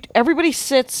 and then everybody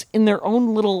sits in their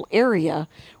own little area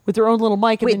with their own little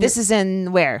mic. And Wait, then this is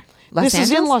in where? this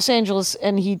is in Los Angeles,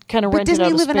 and he kind of But rented doesn't out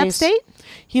he a live in space. upstate?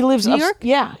 He lives New York?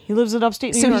 Yeah, he lives in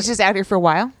upstate New So York. he's just out here for a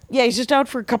while? Yeah, he's just out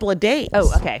for a couple of days.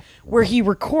 Oh, okay. Where he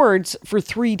records for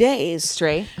 3 days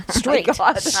Straight? straight, Oh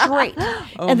my God. straight.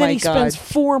 Oh and then my he spends God.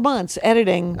 4 months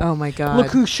editing. Oh my God. Look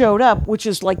Who Showed Up, which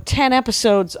is like 10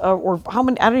 episodes, or how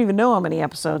many? I don't even know how many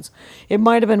episodes. It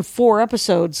might have been 4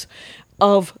 episodes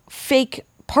of fake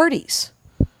parties.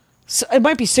 So it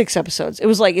might be 6 episodes. It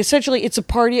was like essentially it's a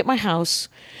party at my house,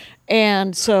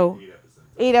 and so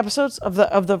 8 episodes of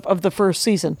the first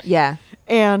season. Yeah.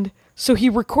 And so he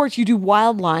records, you do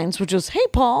wild lines, which is, hey,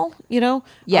 Paul, Yeah.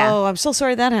 oh, I'm so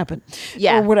sorry that happened.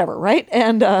 Yeah. Or whatever, right?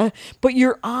 And, but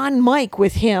you're on mic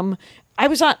with him.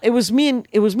 It was me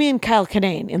and Kyle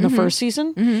Kinane in the first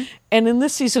season. And in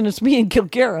this season, it's me and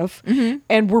Kilgariff.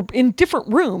 And we're in different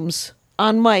rooms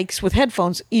on mics with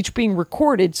headphones, each being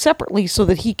recorded separately so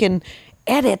that he can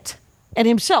edit and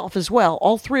himself as well,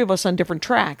 all 3 of us on different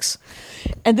tracks.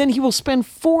 And then he will spend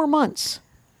 4 months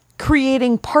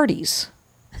creating parties.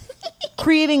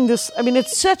 Creating this, I mean,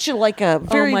 it's such a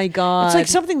very. Oh my God. It's like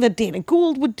something that Dana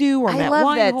Gould would do, or I Matt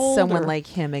love that Weinhold, someone or- like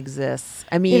him exists.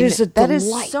 I mean, It is a that is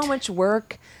delight. so much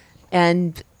work,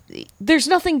 and There's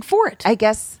nothing for it. I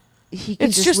guess he can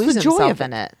It's just lose the joy himself of it.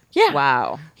 in it. Yeah.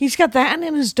 Wow. He's got that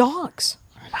and his dogs.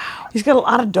 Wow. He's got a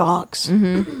lot of dogs.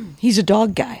 He's a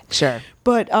dog guy. Sure.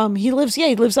 But he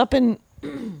lives up in,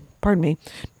 pardon me,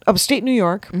 upstate New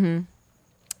York.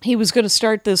 He was going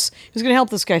to help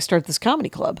this guy start this comedy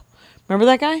club. Remember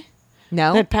that guy?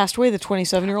 No. That passed away, the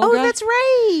 27-year-old Oh, guy? that's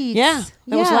right. Yeah.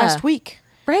 That was last week.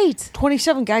 Right.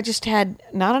 27 guy just had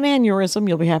not an aneurysm,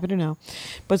 you'll be happy to know,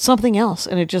 but something else,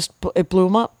 and it blew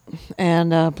him up,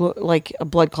 and blew, like a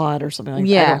blood clot or something like that.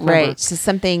 I Yeah, don't remember. right. So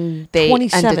something they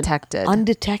 27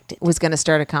 undetected was going to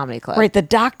start a comedy club. Right. The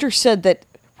doctor said that.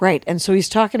 Right. And so he's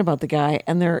talking about the guy,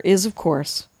 and there is, of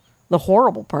course, the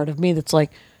horrible part of me that's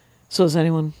like, so has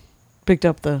anyone picked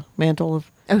up the mantle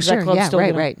of? Oh, is that sure. club Yeah, still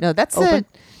right, gonna right. No, that's open?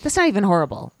 that's not even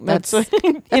horrible. That's it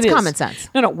that's is. common sense.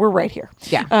 No, we're right here.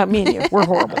 Yeah. Me and you, we're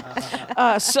horrible.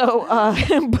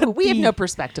 But We have no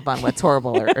perspective on what's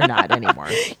horrible or not anymore.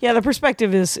 Yeah, the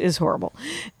perspective is horrible.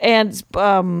 And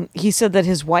he said that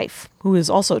his wife, who is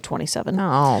also 27,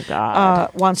 Oh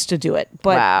God. wants to do it.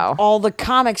 But Wow. all the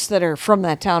comics that are from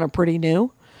that town are pretty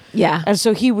new. Yeah. And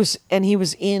so he was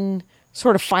in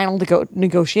sort of final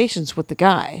negotiations with the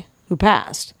guy who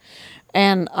passed.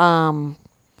 And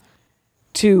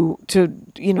to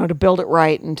build it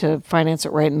right and to finance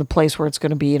it right and the place where it's going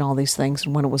to be and all these things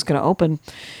and when it was going to open.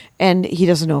 And he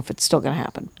doesn't know if it's still going to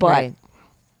happen. But Right.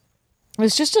 it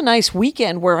was just a nice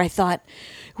weekend where I thought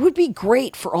it would be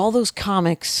great for all those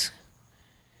comics,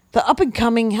 the up and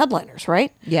coming headliners,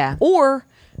 right? Yeah. Or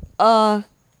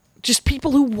just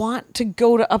people who want to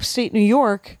go to upstate New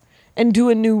York and do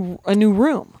a new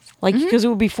room. Like, because it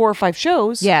would be 4 or 5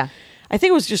 shows. Yeah. I think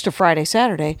it was just a Friday,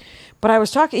 Saturday. But I was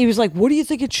talking, he was like, what do you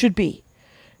think it should be?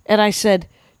 And I said,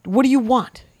 what do you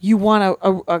want? You want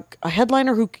a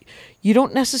headliner who, you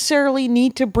don't necessarily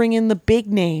need to bring in the big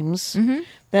names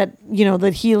that,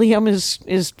 that Helium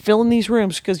is filling these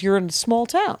rooms because you're in a small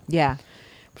town. Yeah.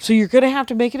 So you're going to have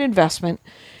to make an investment.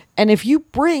 And if you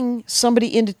bring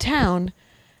somebody into town,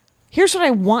 here's what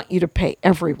I want you to pay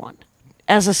everyone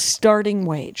as a starting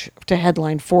wage to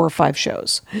headline 4 or 5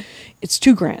 shows. It's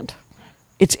 $2,000.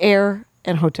 It's air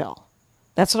and hotel.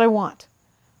 That's what I want.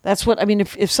 That's what, I mean,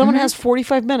 if someone has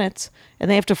 45 minutes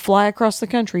and they have to fly across the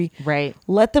country, Right.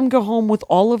 let them go home with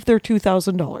all of their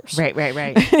 $2,000.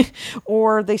 Right.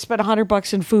 Or they spend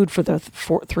 $100 in food for the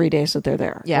 3 days that they're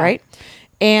there. Yeah. Right.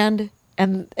 And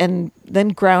then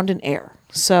ground and air.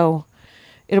 So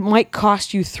it might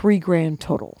cost you $3,000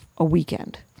 total a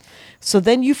weekend. So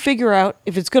then you figure out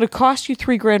if it's going to cost you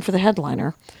 $3,000 for the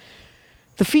headliner,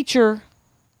 the feature,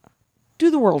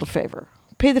 do the world a favor.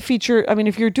 Pay the feature. I mean,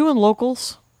 if you're doing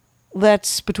locals,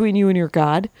 that's between you and your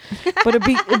God. But it'd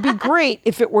be great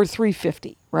if it were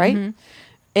 $350, right?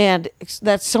 And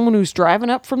that's someone who's driving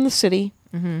up from the city,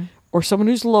 or someone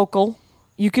who's local.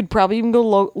 You could probably even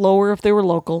go lower if they were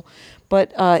local.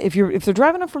 But if they're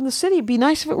driving up from the city, it'd be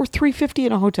nice if it were $350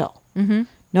 in a hotel.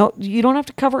 No, you don't have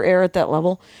to cover air at that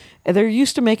level. They're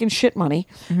used to making shit money.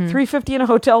 $350 in a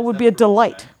hotel would be a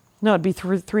delight. No, it'd be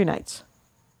 3 nights.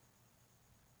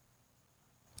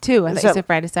 2. I Is thought you that- said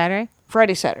Friday, Saturday.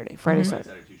 Friday, Saturday. Friday, Saturday.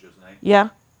 Saturday, 2 shows a night. Yeah.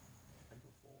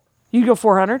 You go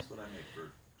 400 What I make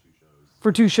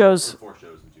for 2 shows. for 2 shows, 4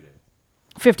 shows in 2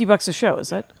 days. $50 a show. Is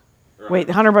that? Wait,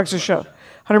 $100 a show.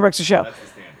 $100 a show. That's the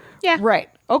standard. Yeah. Right.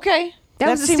 Okay. That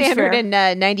was the seems standard fair.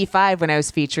 in '95 when I was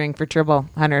featuring for Tribble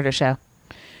 100 a show.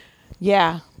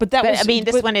 Yeah, but that But, was. I mean,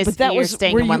 this one is that you're was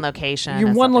staying where in one location You're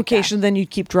and one stuff like that. location, then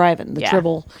you'd keep driving. The Yeah.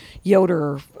 Tribble,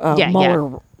 Yoder, Yeah,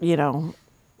 Muller,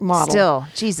 model. Still,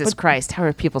 Jesus Christ, how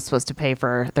are people supposed to pay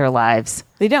for their lives?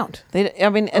 They don't. I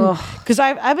mean, because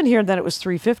I've been hearing that it was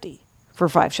 $350 for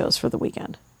 5 shows for the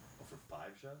weekend. For 5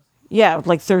 shows? Yeah,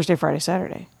 like Thursday, Friday,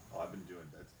 Saturday. Oh, I've been doing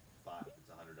that's 5. It's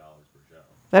 $100 per show.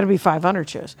 That'd be 500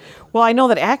 shows. Well, I know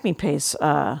that Acme pays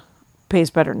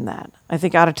better than that. I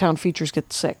think out of town features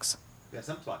get 6. Yeah,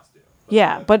 some plots do.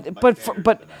 Yeah, my but standard is the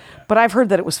night. I've heard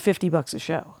that it was $50 a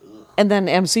show, and then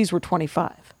MCs were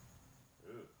 $25.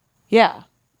 Yeah.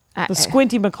 I- The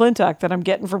squinty McClintock that I'm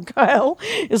getting from Kyle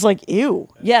is like, ew.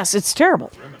 Yes, it's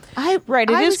terrible. Right,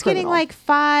 it I is was getting criminal. like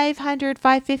 500,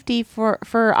 550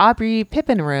 for Aubrey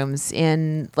Pippin rooms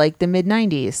in like the mid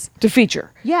 90s. To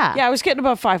feature. Yeah. Yeah, I was getting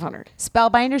about 500.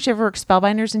 Spellbinders, you ever work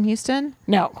Spellbinders in Houston?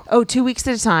 No. Oh, 2 weeks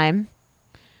at a time.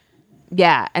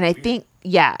 Yeah, and I think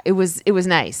it was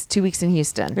nice. 2 weeks in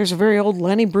Houston. There's a very old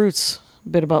Lenny Bruce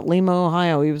bit about Lima,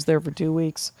 Ohio. He was there for 2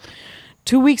 weeks.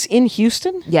 2 weeks in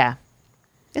Houston? Yeah,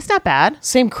 it's not bad.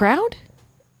 Same crowd?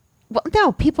 Well,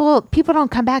 no, people don't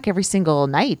come back every single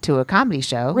night to a comedy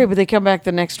show. Right, but they come back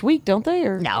the next week, don't they?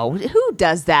 Or No, who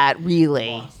does that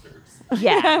really?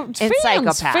 Yeah, It's and fans,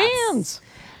 psychopaths. fans.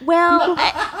 Well,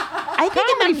 I think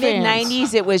in Comedy the mid fans.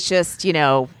 '90s it was just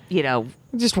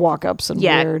Just walk ups and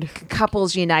yeah, weird.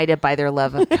 couples united by their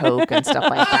love of coke and stuff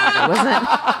like that. It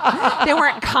wasn't. They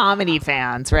weren't comedy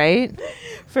fans, right?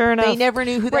 Fair enough. They never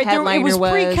knew who the Right, headliner it was.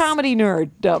 was. Pre-comedy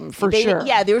nerddom for They- sure.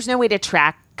 Yeah, there was no way to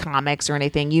track comics or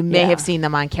anything. You may Yeah. have seen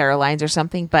them on Caroline's or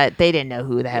something, but they didn't know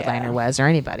who the headliner was or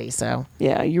anybody. So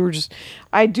Yeah, you were just.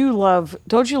 I do love.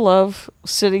 Don't you love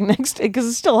sitting next? Because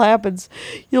it still happens.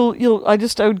 You'll. I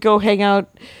would go hang out.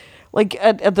 Like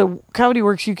at the Comedy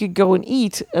Works, you could go and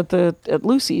eat at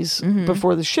Lucy's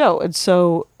before the show, and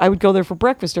so I would go there for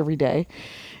breakfast every day.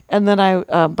 And then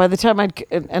by the time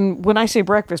and when I say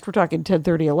breakfast, we're talking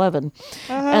 10:30, 11.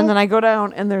 And then I go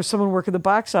down and there's someone working the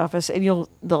box office, and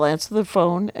they'll answer the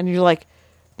phone, and you're like,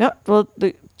 no, well,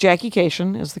 Jackie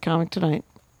Cation is the comic tonight.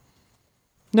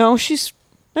 No, she's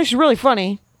really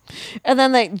funny. And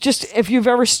then they just, if you've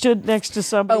ever stood next to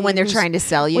somebody, when they're who's- trying to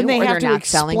sell you when they or have they're to not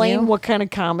selling explain you? what kind of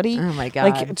comedy. Oh, my God.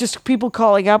 Like just people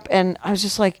calling up, and I was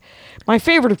just like, my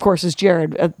favorite, of course, is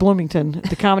Jared at Bloomington,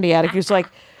 the comedy addict, who's like,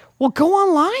 well, go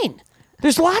online.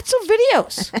 There's lots of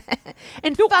videos.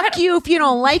 and fuck you if you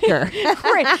don't like her.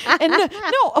 Right. And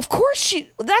no, of course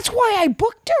that's why I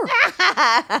booked her.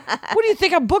 What do you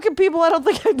think? I'm booking people I don't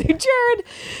think I do, Jared.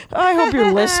 I hope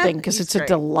you're listening because it's a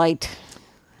delight.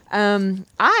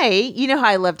 You know how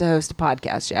I love to host a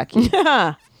podcast, Jackie.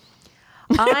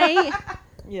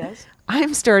 Yes.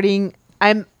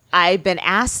 I've been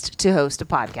asked to host a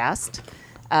podcast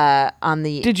on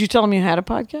the. Did you tell him you had a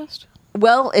podcast?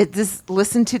 Well,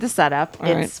 listen to the setup. All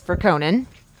It's for Conan.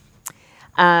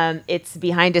 It's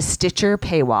behind a Stitcher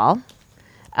paywall.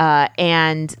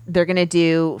 And they're going to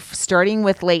do, starting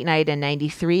with Late Night in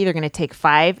 93, they're going to take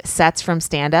 5 sets from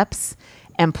stand-ups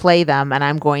and play them. And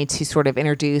I'm going to sort of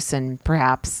introduce, and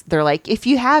perhaps they're like, if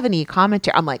you have any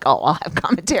commentary, I'm like, oh, I'll have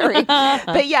commentary.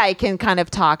 But yeah, I can kind of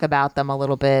talk about them a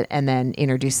little bit and then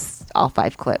introduce all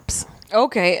 5 clips.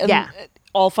 Okay. And Yeah.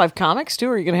 All 5 comics too?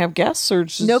 Are you going to have guests or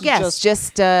just No guests,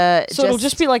 So it'll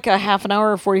just be like a half an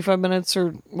hour or 45 minutes or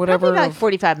whatever. Probably like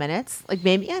 45 minutes. Like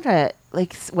maybe at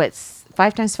what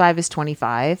 5 times 5 is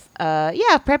 25.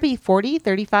 Yeah, probably 40,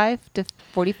 35 to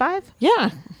 45.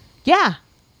 Yeah. Yeah.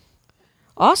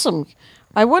 Awesome.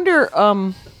 I wonder.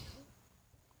 I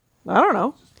don't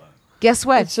know. Guess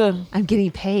what? It's a- I'm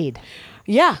getting paid.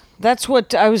 Yeah, that's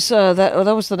what I was. That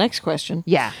was the next question.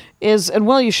 Yeah. And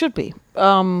well, you should be.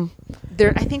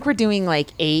 I think we're doing like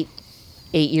 8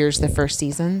 years the first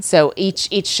season. So each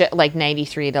show, like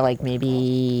 93 to like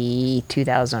maybe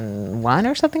 2001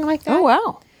 or something like that. Oh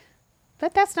wow,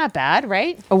 But that's not bad,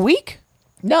 right? a week?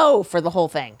 No, for the whole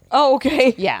thing. Oh,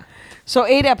 okay. Yeah. So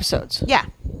 8 episodes. Yeah.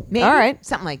 Maybe. All right.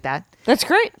 Something like that. That's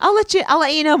great. I'll let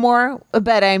you know more,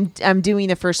 but I'm doing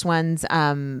the first ones.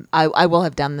 I will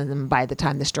have done them by the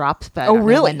time this drops, but I don't know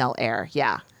really? when they'll air.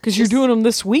 Yeah. Because you're doing them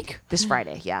this week. This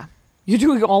Friday, yeah. You're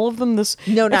doing all of them this.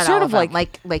 No, it's not sort all of of them.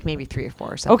 Like maybe 3 or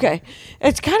 4 or something. Okay,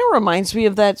 it kind of reminds me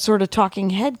of that sort of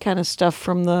talking head kind of stuff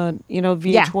from the VH1.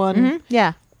 Yeah. Mhm.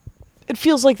 Yeah. It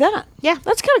feels like that. Yeah.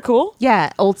 That's kind of cool.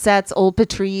 Yeah. Old sets, old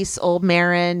Patrice, old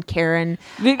Marin, Karen.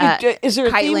 Is there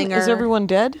a theme? Keilinger. Is everyone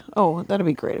dead? Oh, that'd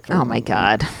be great. If Oh my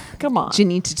God. Come on.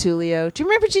 Janine Tutulio. Do you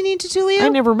remember Janine Tutulio? I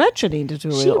never met Janine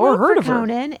Tutulio She or worked heard for of her.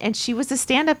 Conan, and she was a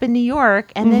stand-up in New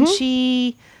York, and then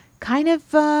she kind of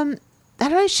I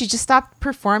don't know, she just stopped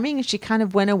performing and she kind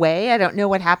of went away. I don't know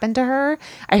what happened to her.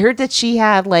 I heard that she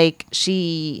had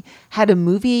a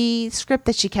movie script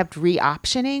that she kept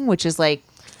re-optioning, which is like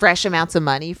fresh amounts of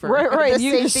money for Right. the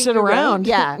You same just thing sit you wrote. around.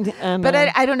 Yeah. And, but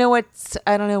I don't know what's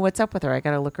up with her. I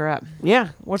got to look her up. Yeah.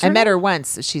 What's I her met name? her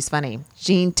once. She's funny.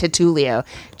 Jean Titulio.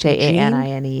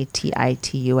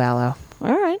 JANINETITULO.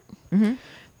 All right.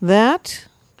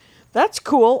 That's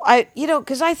cool.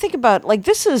 Because I think about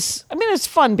this is. I mean, it's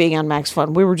fun being on Max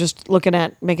Fun. We were just looking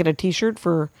at making a T-shirt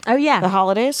for the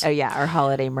holidays. Oh yeah, our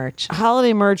holiday merch.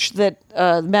 Holiday merch that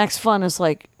Max Fun is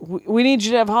like. We need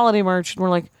you to have holiday merch, and we're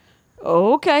like,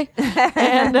 Oh, okay.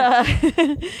 And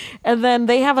and then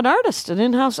they have an artist, an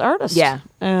in-house artist. Yeah.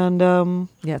 And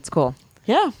Yeah, it's cool.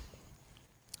 yeah.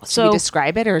 Should So we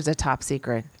describe it, or is it top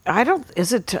secret? I don't.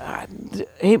 Is it?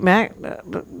 Hey, Mac.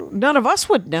 None of us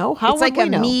would know. How It's would like we a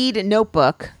know? Mead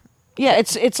notebook. Yeah,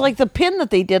 it's like the pin that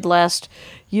they did last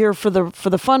year for the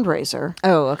fundraiser,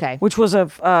 Oh, okay. which was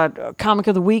a comic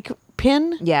of the week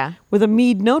pin. Yeah. With a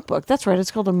Mead notebook. That's right. It's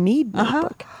called a Mead Uh-huh.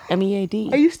 notebook. MEAD.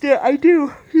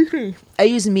 I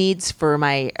use Meads for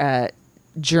my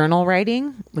journal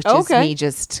writing, which is Okay. me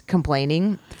just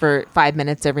complaining for 5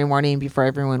 minutes every morning before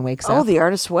everyone wakes Oh, up. the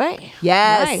artist's way.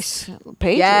 Yes. Nice.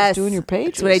 Pages. Yes. Doing your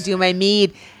pages. That's what I do my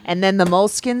Mead. And then the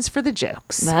moleskins for the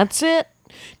jokes. That's it.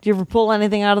 Do you ever pull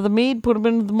anything out of the Mead, put them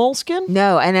into the moleskin?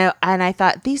 No, and I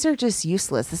thought these are just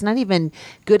useless. It's not even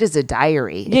good as a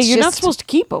diary. Yeah, It's you're not just- supposed to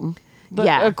keep them. But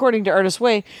Yeah. according to Artist's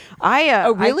Way,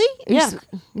 Oh, really? Yeah. You're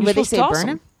You're would they supposed say to toss burn 'em.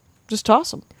 'em? Just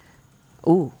toss them.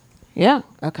 Ooh, Yeah.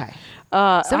 okay.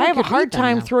 I Someone have a could hard read them,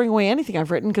 time though. throwing away anything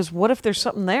I've written because what if there's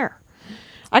something there?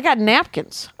 I got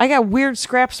napkins. I got weird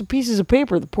scraps of pieces of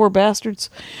paper. The poor bastards.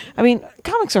 I mean,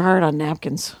 comics are hard on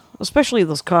napkins, especially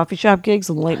those coffee shop gigs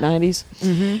in the late '90s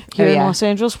here Oh, in yeah. Los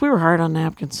Angeles. We were hard on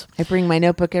napkins. I bring my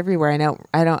notebook everywhere. I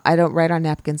don't write on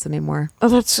napkins anymore. Oh,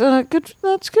 that's good.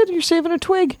 That's good. You're saving a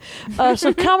twig.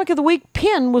 So, Comic of the Week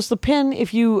pin was the pin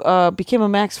if you became a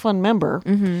Max Fun member.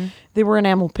 Mm-hmm. They were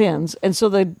enamel pins, and so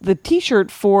the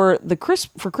T-shirt for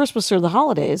for Christmas or the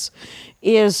holidays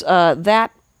is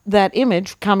that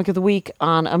image, Comic of the Week,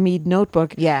 on a Mead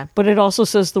notebook. Yeah. But it also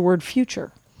says the word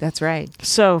future. That's right.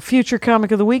 So, future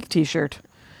Comic of the Week T-shirt.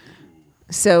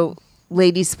 So,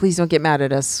 ladies, please don't get mad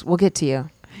at us. We'll get to you.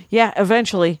 Yeah,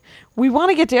 eventually. We want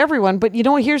to get to everyone, but you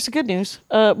know what? Here's the good news.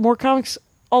 More comics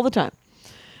all the time.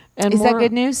 And Is that more-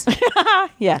 good news?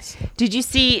 Yes. Did you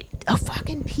see? Oh,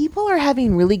 fucking people are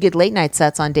having really good late night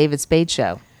sets on David Spade's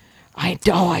show.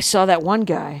 I saw that one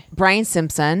guy. Brian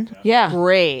Simpson. Yeah.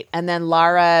 Great. And then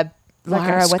Lara,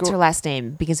 what's Scor- her last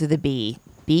name? Begins with a B.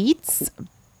 Beats?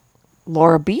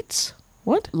 Laura Beats?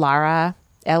 What? Lara,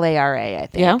 Lara, I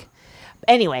think. Yeah.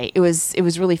 Anyway, it was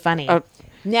really funny.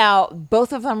 Now,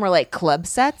 both of them were like club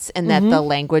sets, and that the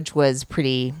language was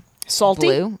pretty Salty?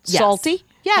 blue. Yes. Salty?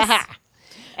 Yes.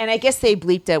 And I guess they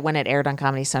bleeped it when it aired on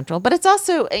Comedy Central. But it's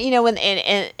also, when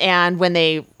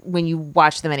when you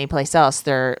watch them anyplace else,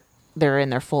 they're in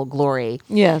their full glory.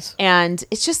 Yes. And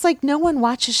it's just like no one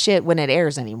watches shit when it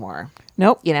airs anymore.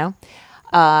 Nope.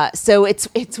 So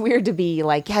it's weird to be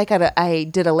like, yeah, I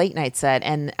did a late night set,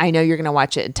 and I know you're gonna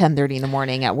watch it at 10:30 in the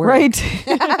morning at work. Right.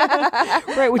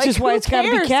 Right, which Like, is why who it's got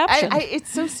to be cares? captioned.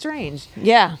 It's so strange.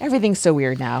 Yeah. Everything's so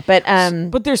weird now. But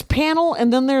But there's panel,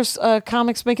 and then there's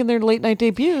comics making their late night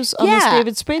debuts on this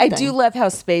David Spade I thing. do love how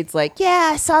Spade's like,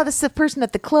 yeah, I saw this person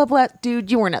at the club. Dude,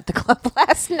 you weren't at the club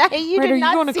last night. You Right, are did you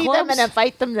not going to see them clubs? and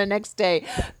invite them the next day.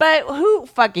 But who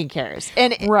fucking cares?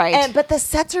 And Right. but the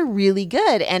sets are really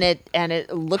good, and it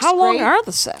looks. How long great. are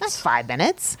the sets? That's 5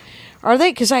 minutes. Are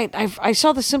they? Because I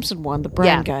saw the Simpson one, the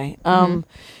Brian Yeah. guy,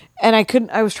 and I couldn't.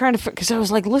 I was trying to because I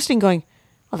was like listening, going,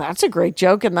 "Well, that's a great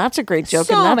joke, and that's a great joke,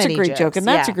 So and that's a many great jokes, joke, and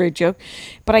that's a yeah. great joke,"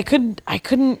 but I couldn't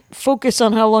focus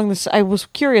on how long this. I was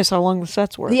curious how long the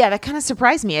sets were. Yeah, that kind of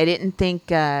surprised me. I didn't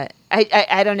think. I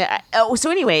don't know. So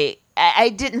anyway, I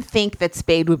didn't think that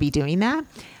Spade would be doing that.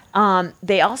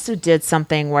 They also did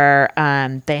something where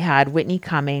they had Whitney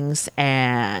Cummings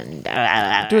and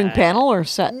Doing panel or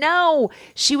set? no,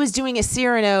 she was doing a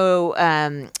Cyrano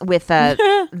with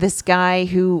this guy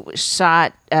who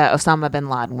shot Osama bin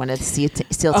Laden, one of the SEAL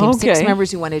Team 6 Okay.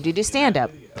 members who wanted to do stand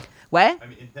up. What? I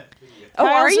mean, in that video, Oh,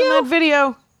 are Kyle's in you? that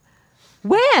video?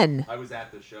 When? I was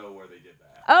at the show where they did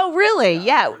that. Oh, really?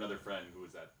 Yeah. For another friend who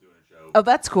was doing a show. Oh,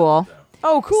 that's cool.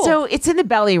 Oh, cool. So it's in the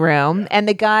belly room, and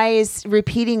the guy is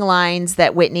repeating lines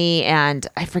that Whitney and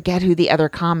I forget who the other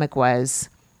comic was.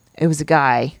 It was a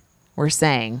guy. Were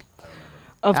saying.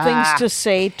 of things to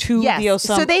say to Yes. the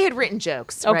Osama. So they had written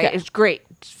jokes, right? Okay. It's great,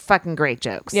 fucking great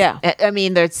jokes. Yeah. I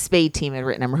mean, the Spade team had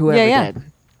written them, or whoever Yeah. did.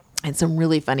 And some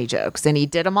really funny jokes, and he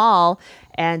did them all,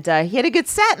 and he had a good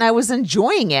set, and I was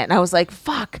enjoying it, and I was like,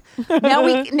 "Fuck!" Now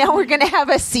we're gonna have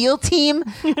a SEAL team,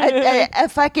 a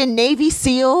fucking Navy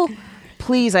SEAL.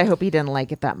 Please, I hope he didn't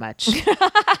like it that much.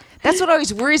 That's what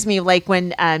always worries me. Like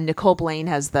when Nicole Blaine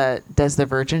does the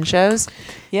Virgin shows.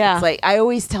 Yeah. it's like I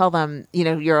always tell them,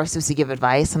 you're supposed to give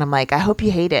advice, and I'm like, I hope you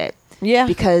hate it. Yeah.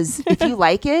 Because if you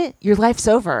like it, your life's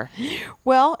over.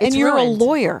 Well, and It's you're ruined. a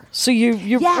lawyer, so you've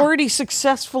Yeah. already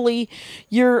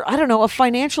you're a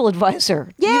financial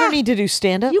advisor. You Yeah. don't need to do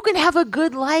stand up. You can have a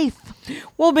good life.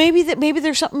 Well, maybe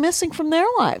there's something missing from their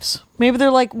lives. Maybe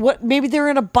they're like, what? Maybe they're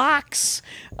in a box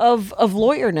of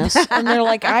lawyerness, and they're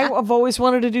like, I've always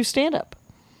wanted to do stand up.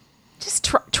 Just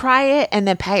try it and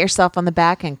then pat yourself on the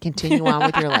back and continue on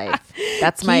with your life.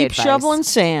 That's my advice. Keep shoveling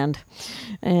sand,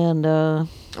 and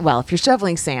well, if you're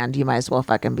shoveling sand, you might as well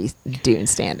fucking be doing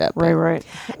stand up. right.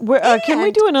 Can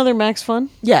we do another Max Fun?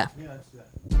 Yeah.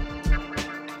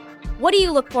 What do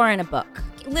you look for in a book?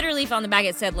 Literally, if on the back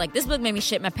it said, like, this book made me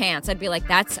shit my pants, I'd be like,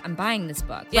 I'm buying this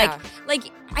book. Yeah. Like,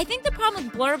 I think the problem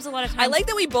with blurbs a lot of times... I like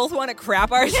that we both want to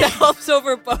crap ourselves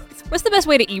over books. What's the best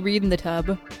way to e-read in the tub?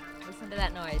 Listen to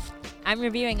that noise. I'm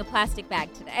reviewing a plastic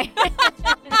bag today.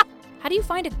 How do you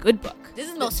find a good book? This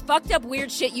is the most fucked up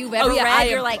weird shit you've ever read.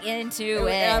 You're like, into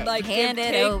it. I'm like, hand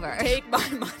it over. Take my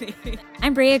money.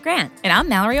 I'm Bria Grant. And I'm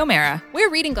Mallory O'Mara. We're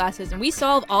Reading Glasses, and we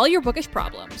solve all your bookish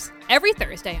problems. Every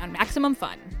Thursday on Maximum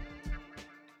Fun.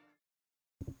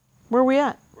 Where are we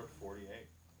at?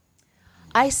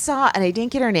 I saw, and I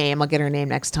didn't get her name. I'll get her name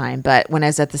next time. But when I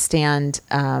was at the stand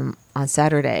on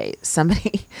Saturday,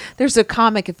 there's a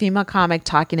female comic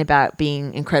talking about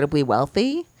being incredibly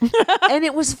wealthy. And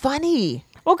it was funny.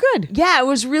 Oh, good. Yeah, it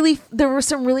was there were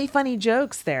some really funny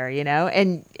jokes there,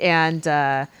 and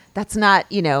that's not,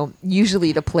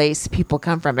 usually the place people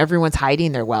come from. Everyone's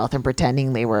hiding their wealth and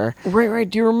pretending they were. Right.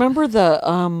 Do you remember the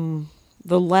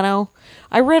Leno?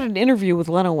 I read an interview with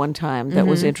Leno one time that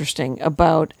was interesting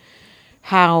about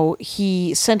how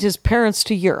he sent his parents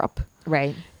to Europe.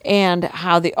 Right. And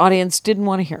how the audience didn't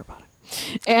want to hear about it.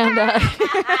 And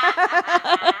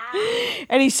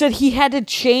and he said he had to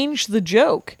change the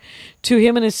joke to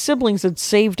him and his siblings had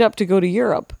saved up to go to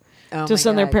Europe to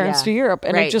send their parents to Europe.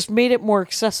 And it just made it more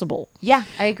accessible. Yeah,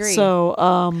 I agree. So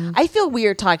I feel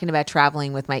weird talking about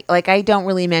traveling with I don't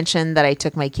really mention that I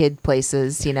took my kid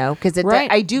places, because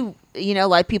I do, a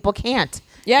lot of people can't.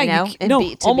 Yeah,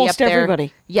 almost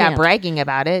everybody. Yeah, can't. bragging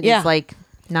about it. Yeah. It's like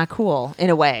not cool in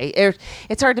a way.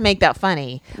 It's hard to make that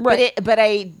funny. Right. But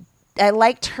I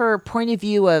liked her point of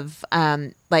view of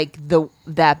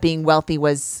that being wealthy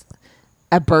was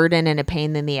a burden and a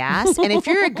pain in the ass. And if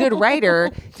you're a good writer,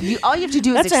 all you have to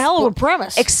do is that's a hell of a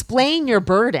premise. Explain your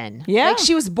burden. Yeah, like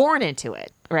she was born into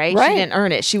it, right? Right. She didn't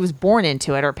earn it. She was born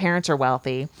into it. Her parents are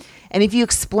wealthy. And if you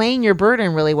explain your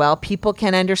burden really well, people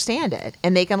can understand it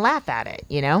and they can laugh at it,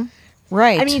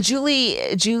 Right. I mean,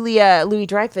 Julia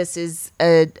Louis-Dreyfus is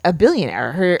a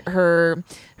billionaire. Her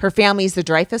family's the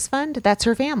Dreyfus Fund. That's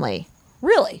her family.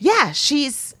 Really? Yeah,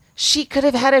 she could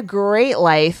have had a great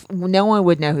life. No one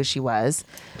would know who she was.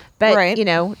 But, Right.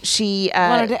 She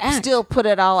Wanted to act. still put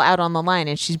it all out on the line,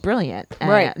 and she's brilliant.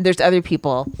 Right. There's other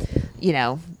people,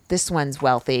 this one's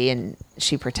wealthy, and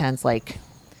she pretends like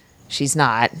she's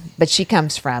not. But she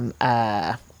comes from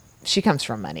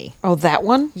money. Oh, that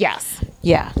one? Yes.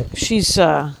 Yeah. She's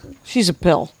a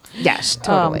pill. Yes,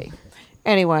 totally.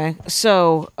 Anyway,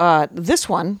 so this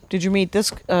one, did you meet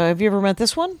this? Have you ever met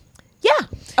this one? Yeah.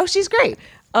 Oh, she's great.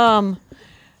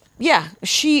 Yeah,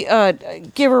 she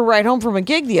gave her a ride home from a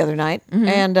gig the other night,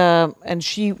 and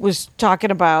she was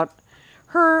talking about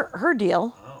her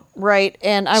deal, right?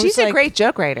 And I was She's like, a great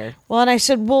joke writer. well, and I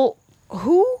said, well,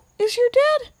 who is your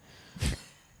dad?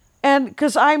 And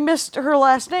because I missed her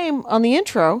last name on the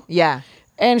intro, Yeah.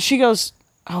 and she goes,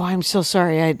 "Oh, I'm so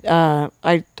sorry. I'm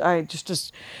an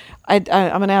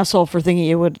asshole for thinking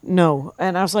you would know."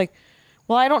 And I was like,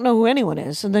 "Well, I don't know who anyone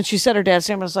is." And then she said her dad's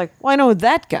name. I was like, "Well, I know who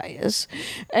that guy is."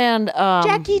 And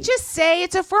Jackie, just say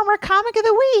it's a former comic of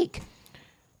the week.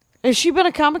 has she been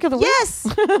a comic of the week? Yes.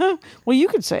 Well, you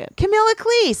could say it. Camilla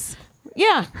Cleese.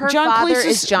 Yeah, Her father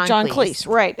is John Cleese.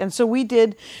 right? And so we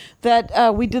did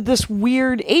that. We did this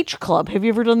weird H Club. Have you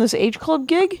ever done this H Club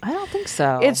gig? I don't think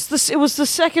so. It was the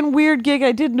second weird gig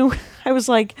I did. I was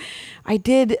like, I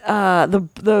did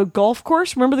the golf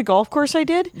course. Remember the golf course I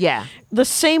did? Yeah. The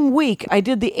same week I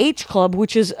did the H Club,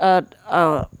 which is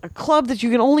a club that you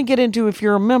can only get into if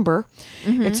you're a member.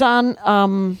 Mm-hmm. It's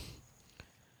on.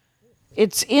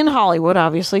 It's in Hollywood,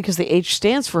 obviously, because the H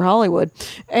stands for Hollywood.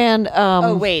 And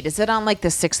Oh, wait. Is it on like the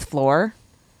 6th floor?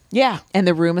 yeah, And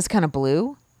the room is kind of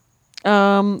blue?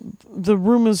 the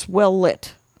room is well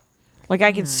lit. Like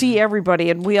I can see everybody,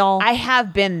 and we all I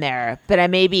have been there, but I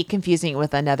may be confusing it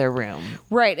with another room.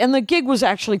 right. And the gig was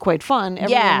actually quite fun.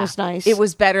 Everyone was nice. It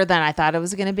was better than I thought it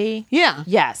was going to be. Yeah.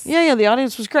 Yes. Yeah. The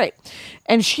audience was great.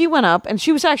 And she went up and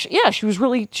she was actually,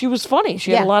 she was funny.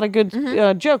 She had Yeah. a lot of good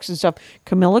jokes and stuff.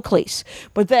 Camilla Cleese.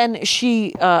 But then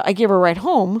I gave her a ride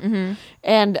home.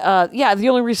 And the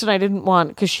only reason I didn't want,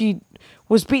 because she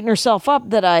was beating herself up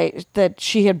that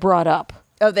she had brought up.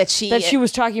 Oh, that she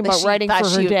was talking about she writing thought for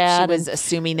her she, dad. She was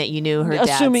assuming that you knew her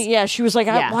dad. She was like,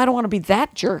 I don't want to be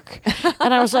that jerk.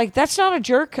 And I was like, that's not a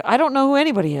jerk. I don't know who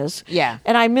anybody is. Yeah.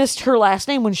 And I missed her last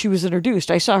name when she was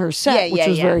introduced. I saw her set, which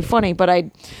was very funny, but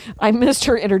I missed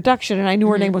her introduction, and I knew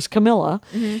her name was Camilla,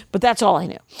 but that's all I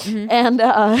knew. And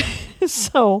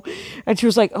and she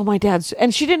was like, oh, my dad's,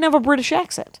 and she didn't have a British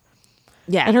accent.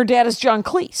 Yeah. And her dad is John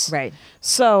Cleese. Right.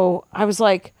 So I was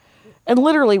like, and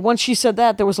literally once she said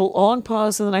that, there was a long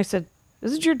pause, and then I said,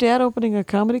 isn't your dad opening a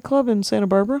comedy club in Santa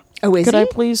Barbara? Oh, is Could he? I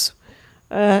please?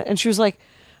 And she was like,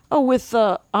 oh, with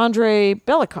Andrei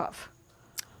Belikov,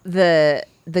 The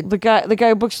the guy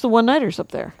who books the one-nighters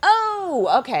up there. Oh,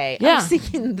 okay. Yeah. I was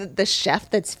thinking the chef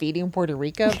that's feeding Puerto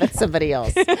Rico. That's somebody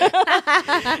else.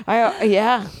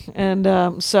 Yeah.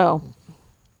 And so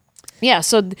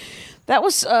that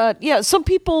was some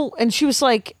people, and she was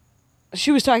like,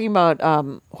 she was talking about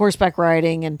horseback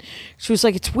riding, and she was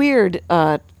like, it's weird.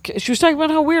 She was talking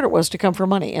about how weird it was to come for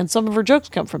money, and some of her jokes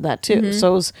come from that too.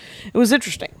 So it was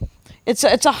interesting. It's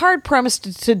a hard premise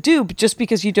to do, but just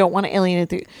because you don't want to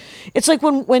alienate it's like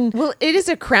when well, it is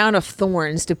a crown of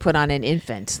thorns to put on an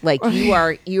infant. Like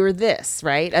you're this,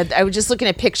 right? I was just looking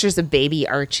at pictures of baby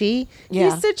Archie.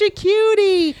 Yeah. He's such a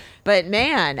cutie. But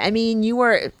man, I mean, you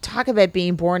were talk about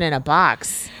being born in a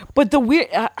box. But the weird,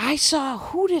 I saw,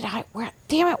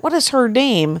 damn it, what is her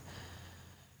name?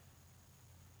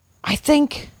 I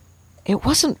think it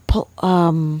wasn't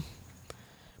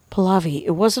Pallavi.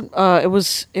 It wasn't, it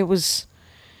was,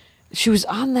 she was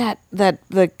on the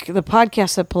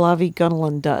podcast that Pallavi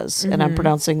Gunnalan does. And I'm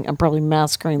probably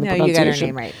massacring the pronunciation. You got her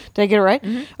name right. Did I get it right?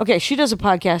 Okay, she does a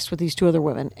podcast with these two other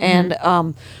women. And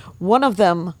one of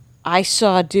them I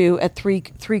saw do at three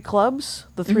clubs,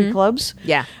 the three clubs.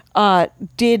 Yeah.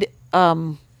 Did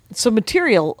some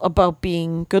material about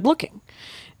being good looking,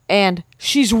 and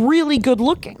she's really good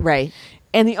looking, Right.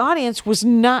 And the audience was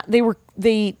not.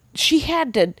 She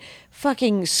had to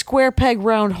fucking square peg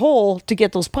round hole to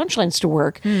get those punchlines to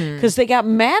work because they got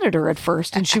mad at her at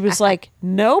first, and she was like,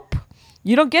 "Nope,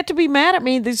 you don't get to be mad at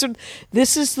me. This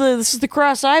is the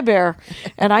cross I bear,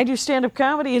 and I do stand up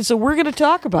comedy, and so we're going to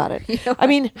talk about it." I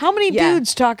mean, how many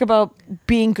dudes talk about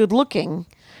being good looking?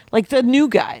 Like the new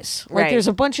guys. Like Right. there's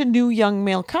a bunch of new young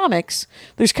male comics.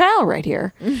 There's Kyle right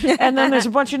here. And then there's a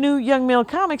bunch of new young male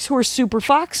comics who are super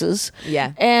foxes.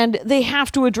 Yeah. And they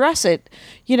have to address it.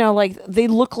 You know, like they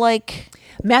look like...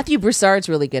 Matthew Broussard's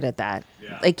really good at that.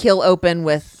 Yeah. Like he'll open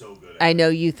with, I know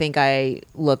you think I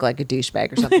look like a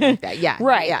douchebag or something like that. Yeah.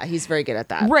 Right. Yeah, he's very good at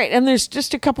that. Right. And there's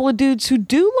just a couple of dudes who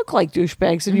do look like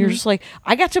douchebags. And you're just like,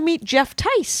 I got to meet Jeff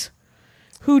Tice,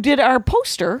 who did our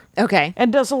poster. Okay.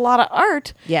 And does a lot of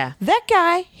art. Yeah. That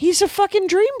guy, he's a fucking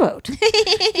dreamboat.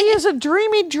 He is a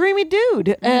dreamy, dreamy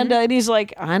dude. And he's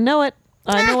like, I know it.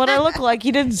 I know what I look like.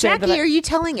 He didn't say Jackie, that. are you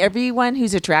telling everyone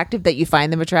who's attractive that you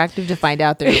find them attractive to find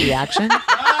out their reaction?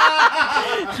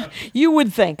 You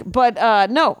would think, but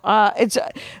no. It's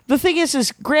the thing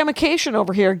is Gramication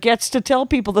over here gets to tell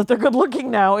people that they're good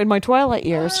looking now in my twilight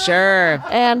years. Sure.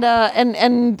 And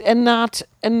not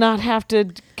have to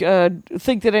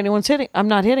think that anyone's hitting. I'm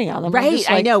not hitting on them. I'm Right. just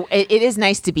like, I know. It is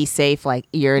nice to be safe. Like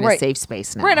you're in a Right. safe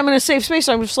space now. Right, I'm in a safe space.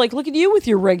 I'm just like, look at you with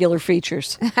your regular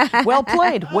features. Well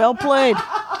played. Well played.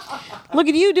 Look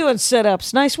at you doing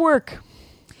sit-ups. Nice work.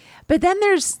 But then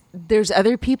there's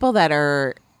other people that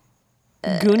are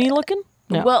Goonie looking?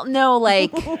 No. well, no,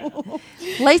 like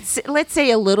let's say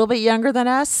a little bit younger than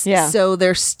us. Yeah. So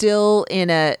they're still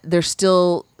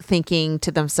thinking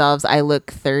to themselves, I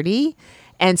look 30.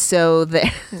 And so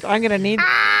I'm gonna need.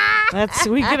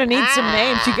 We're gonna need some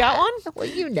names. You got one? well,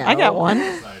 you know. I got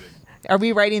one. Are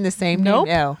we writing the same Nope.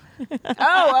 name? No.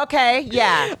 Oh, okay.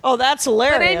 Yeah. Oh, that's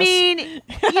hilarious. But I mean,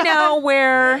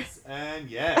 where And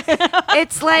yes.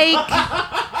 it's like,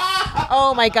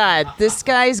 oh my God, this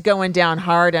guy's going down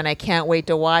hard and I can't wait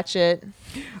to watch it.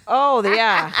 oh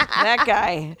yeah, that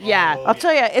guy. Yeah. I'll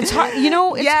tell you, it's hard.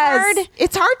 It's hard.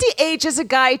 It's hard to age as a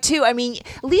guy too. I mean,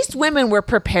 at least women were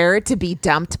prepared to be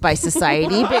dumped by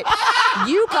society, but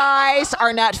you guys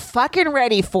are not fucking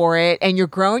ready for it, and you're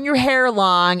growing your hair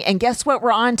long, and guess what?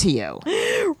 We're on to you.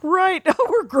 Right. Oh,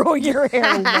 we're growing your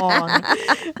hair long.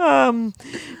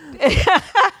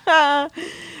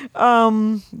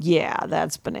 Yeah,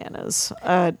 that's bananas.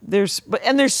 There's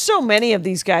so many of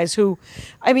these guys who,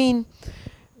 I mean,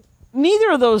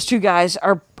 neither of those two guys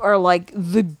are like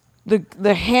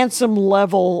the handsome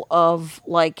level of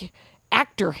like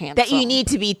actor handsome. That you need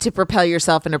to be to propel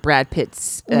yourself into Brad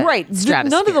Pitt's right.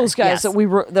 None of those guys that we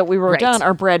wrote Right. down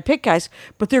are Brad Pitt guys,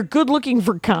 but they're good looking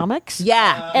for comics.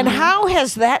 Yeah. And how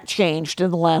has that changed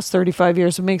in the last 35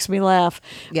 years? It makes me laugh.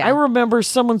 Yeah. I remember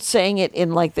someone saying it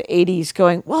in like the 80s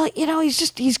going, well,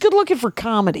 he's good looking for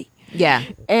comedy. Yeah.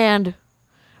 And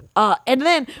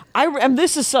then and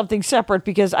this is something separate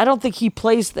because I don't think he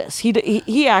plays this.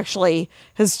 He actually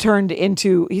has turned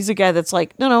into, he's a guy that's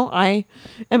like, no, I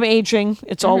am aging.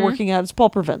 It's all working out. It's Paul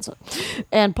Provenza.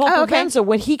 And Paul Provenza,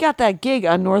 when he got that gig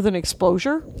on Northern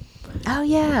Exposure. Oh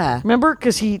yeah. Remember?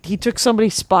 Because he took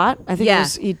somebody's spot. I think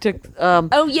he took.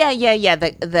 Oh yeah.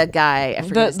 The guy. I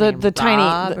forget his name. The tiny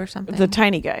Rob or something. The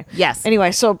tiny guy. Yes.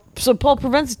 Anyway, so Paul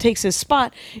Provenza takes his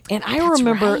spot, and I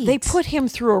remember right. they put him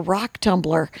through a rock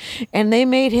tumbler, and they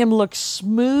made him look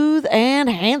smooth and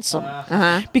handsome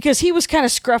because he was kind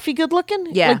of scruffy, good looking,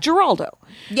 like Geraldo.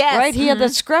 Yes. Right? He had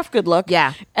that scruff good look.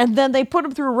 Yeah. And then they put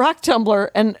him through a rock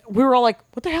tumbler, and we were all like,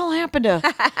 what the hell happened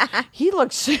to He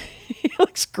looks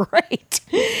great.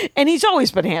 And he's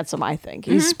always been handsome, I think.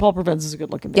 Paul Provenza's a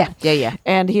good looking guy. Yeah.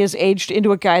 And he has aged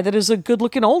into a guy that is a good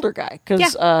looking older guy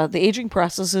because the aging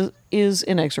process is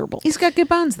inexorable. He's got good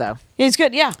bones though. He's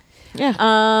good, yeah.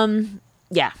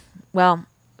 Yeah. Well,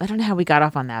 I don't know how we got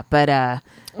off on that, but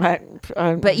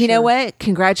But you know what?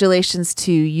 Congratulations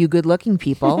to you good-looking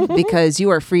people because you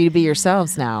are free to be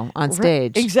yourselves now on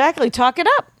stage. Exactly. Talk it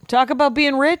up. Talk about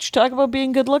being rich. Talk about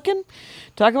being good looking.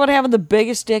 Talk about having the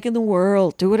biggest dick in the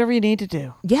world. Do whatever you need to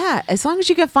do. Yeah, as long as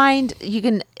you can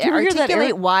you ever hear that,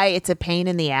 articulate Eric? why it's a pain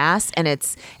in the ass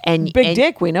Big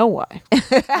dick, we know why.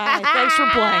 Thanks for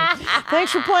playing.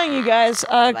 Thanks for playing, you guys.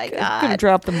 I'm gonna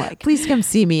drop the mic. Please come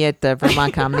see me at the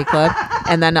Vermont Comedy Club,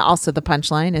 and then also the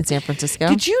Punchline in San Francisco.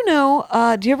 Did you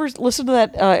know? Do you ever listen to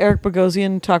that Eric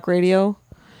Bogosian talk radio?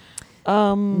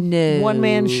 No.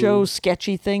 One-man show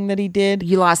sketchy thing that he did.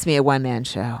 You lost me at one-man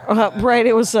show. Right.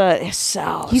 It was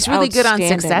He's really good on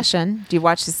outstanding. Succession. Do you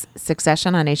watch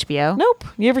Succession on HBO? Nope.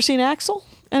 You ever seen Axel?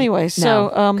 Anyway,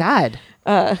 so No. God.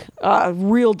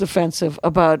 real defensive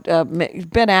about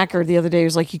Ben Acker the other day. He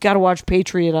was like, you got to watch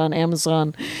Patriot on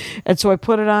Amazon. And so I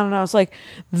put it on and I was like,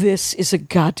 this is a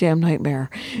goddamn nightmare.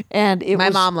 And My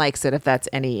mom likes it if that's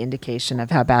any indication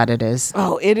of how bad it is.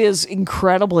 Oh, it is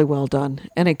incredibly well done.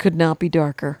 And it could not be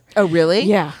darker. Oh, really?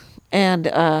 Yeah. And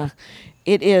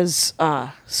it is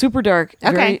super dark.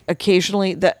 Okay. Very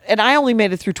occasionally and I only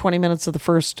made it through 20 minutes of the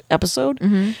first episode.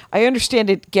 I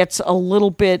understand it gets a little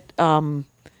bit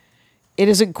it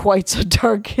isn't quite so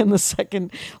dark in the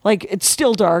second. Like, it's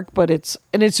still dark, but it's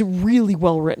really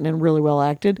well written and really well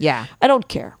acted. Yeah. I don't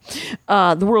care.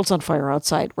 The world's on fire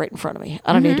outside right in front of me.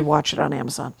 I don't need to watch it on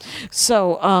Amazon.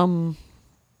 So,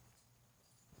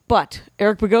 but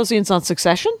Eric Bogosian's on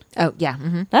Succession. Oh, yeah.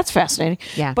 Mm-hmm. That's fascinating.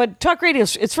 Yeah. But talk radio,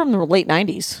 it's from the late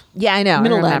 90s. Yeah, I know.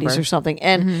 Middle I remember. 90s or something.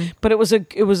 And but it was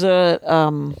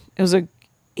a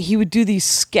he would do these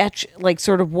sketch, like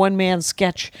sort of one-man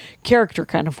sketch character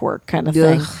kind of work kind of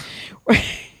thing.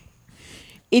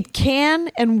 It can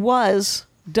and was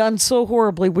done so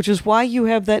horribly, which is why you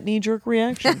have that knee-jerk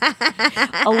reaction.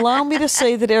 Allow me to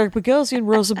say that Eric Bogosian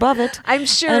rose above it. I'm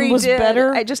sure and he was did.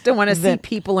 better. I just don't want to see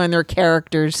people and their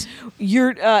characters.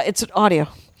 It's an audio.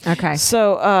 Okay.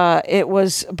 So it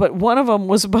was, but one of them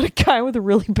was about a guy with a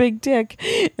really big dick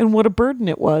and what a burden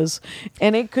it was.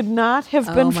 And it could not have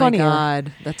been funnier. Oh my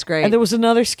God. That's great. And there was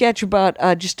another sketch about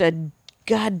just a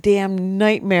goddamn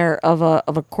nightmare of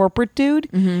a corporate dude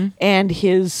and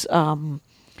him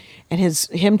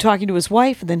talking to his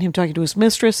wife and then him talking to his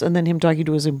mistress and then him talking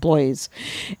to his employees.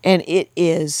 And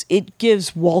it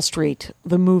gives Wall Street,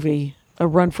 the movie, a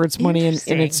run for its money in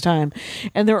its time.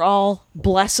 And they're all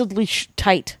blessedly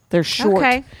tight. They're short.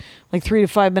 Okay. Like 3 to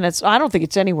 5 minutes. I don't think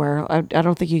it's anywhere. I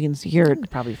don't think you can hear it. You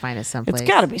could probably find it someplace. It's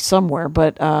got to be somewhere.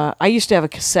 But I used to have a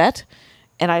cassette,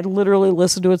 and I literally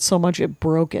listened to it so much it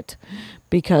broke it.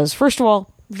 Because, first of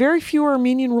all, very few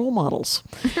Armenian role models.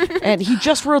 And he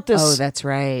just wrote this. Oh, that's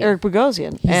right. Eric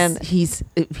Bogosian.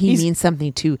 He means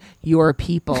something to your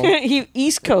people. He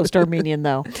East Coast Armenian,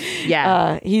 though.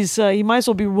 Yeah. He might as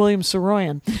well be William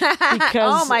Saroyan.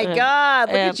 Because, Oh my God.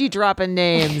 Look at you dropping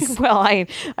names. Well, I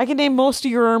can name most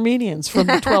of your Armenians from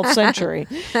the 12th century.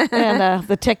 And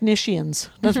the technicians.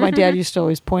 That's what my dad used to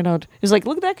always point out. He's like,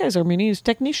 look at that guy's Armenian. He's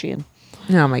technician.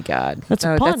 Oh my God. That's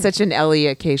a pun. That's such an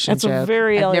Elliot Cation That's joke. a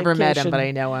very I've Elliot never met him, Cation. but I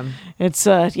know him. It's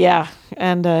yeah,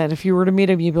 and if you were to meet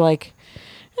him, you'd be like,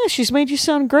 "She's made you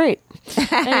sound great."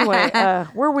 Anyway,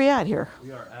 where are we at here?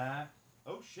 We are at.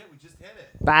 Oh shit! We just hit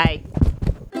it. Bye.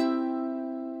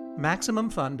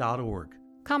 MaximumFun.org.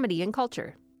 Comedy and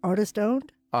culture. Artist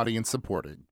owned. Audience supported.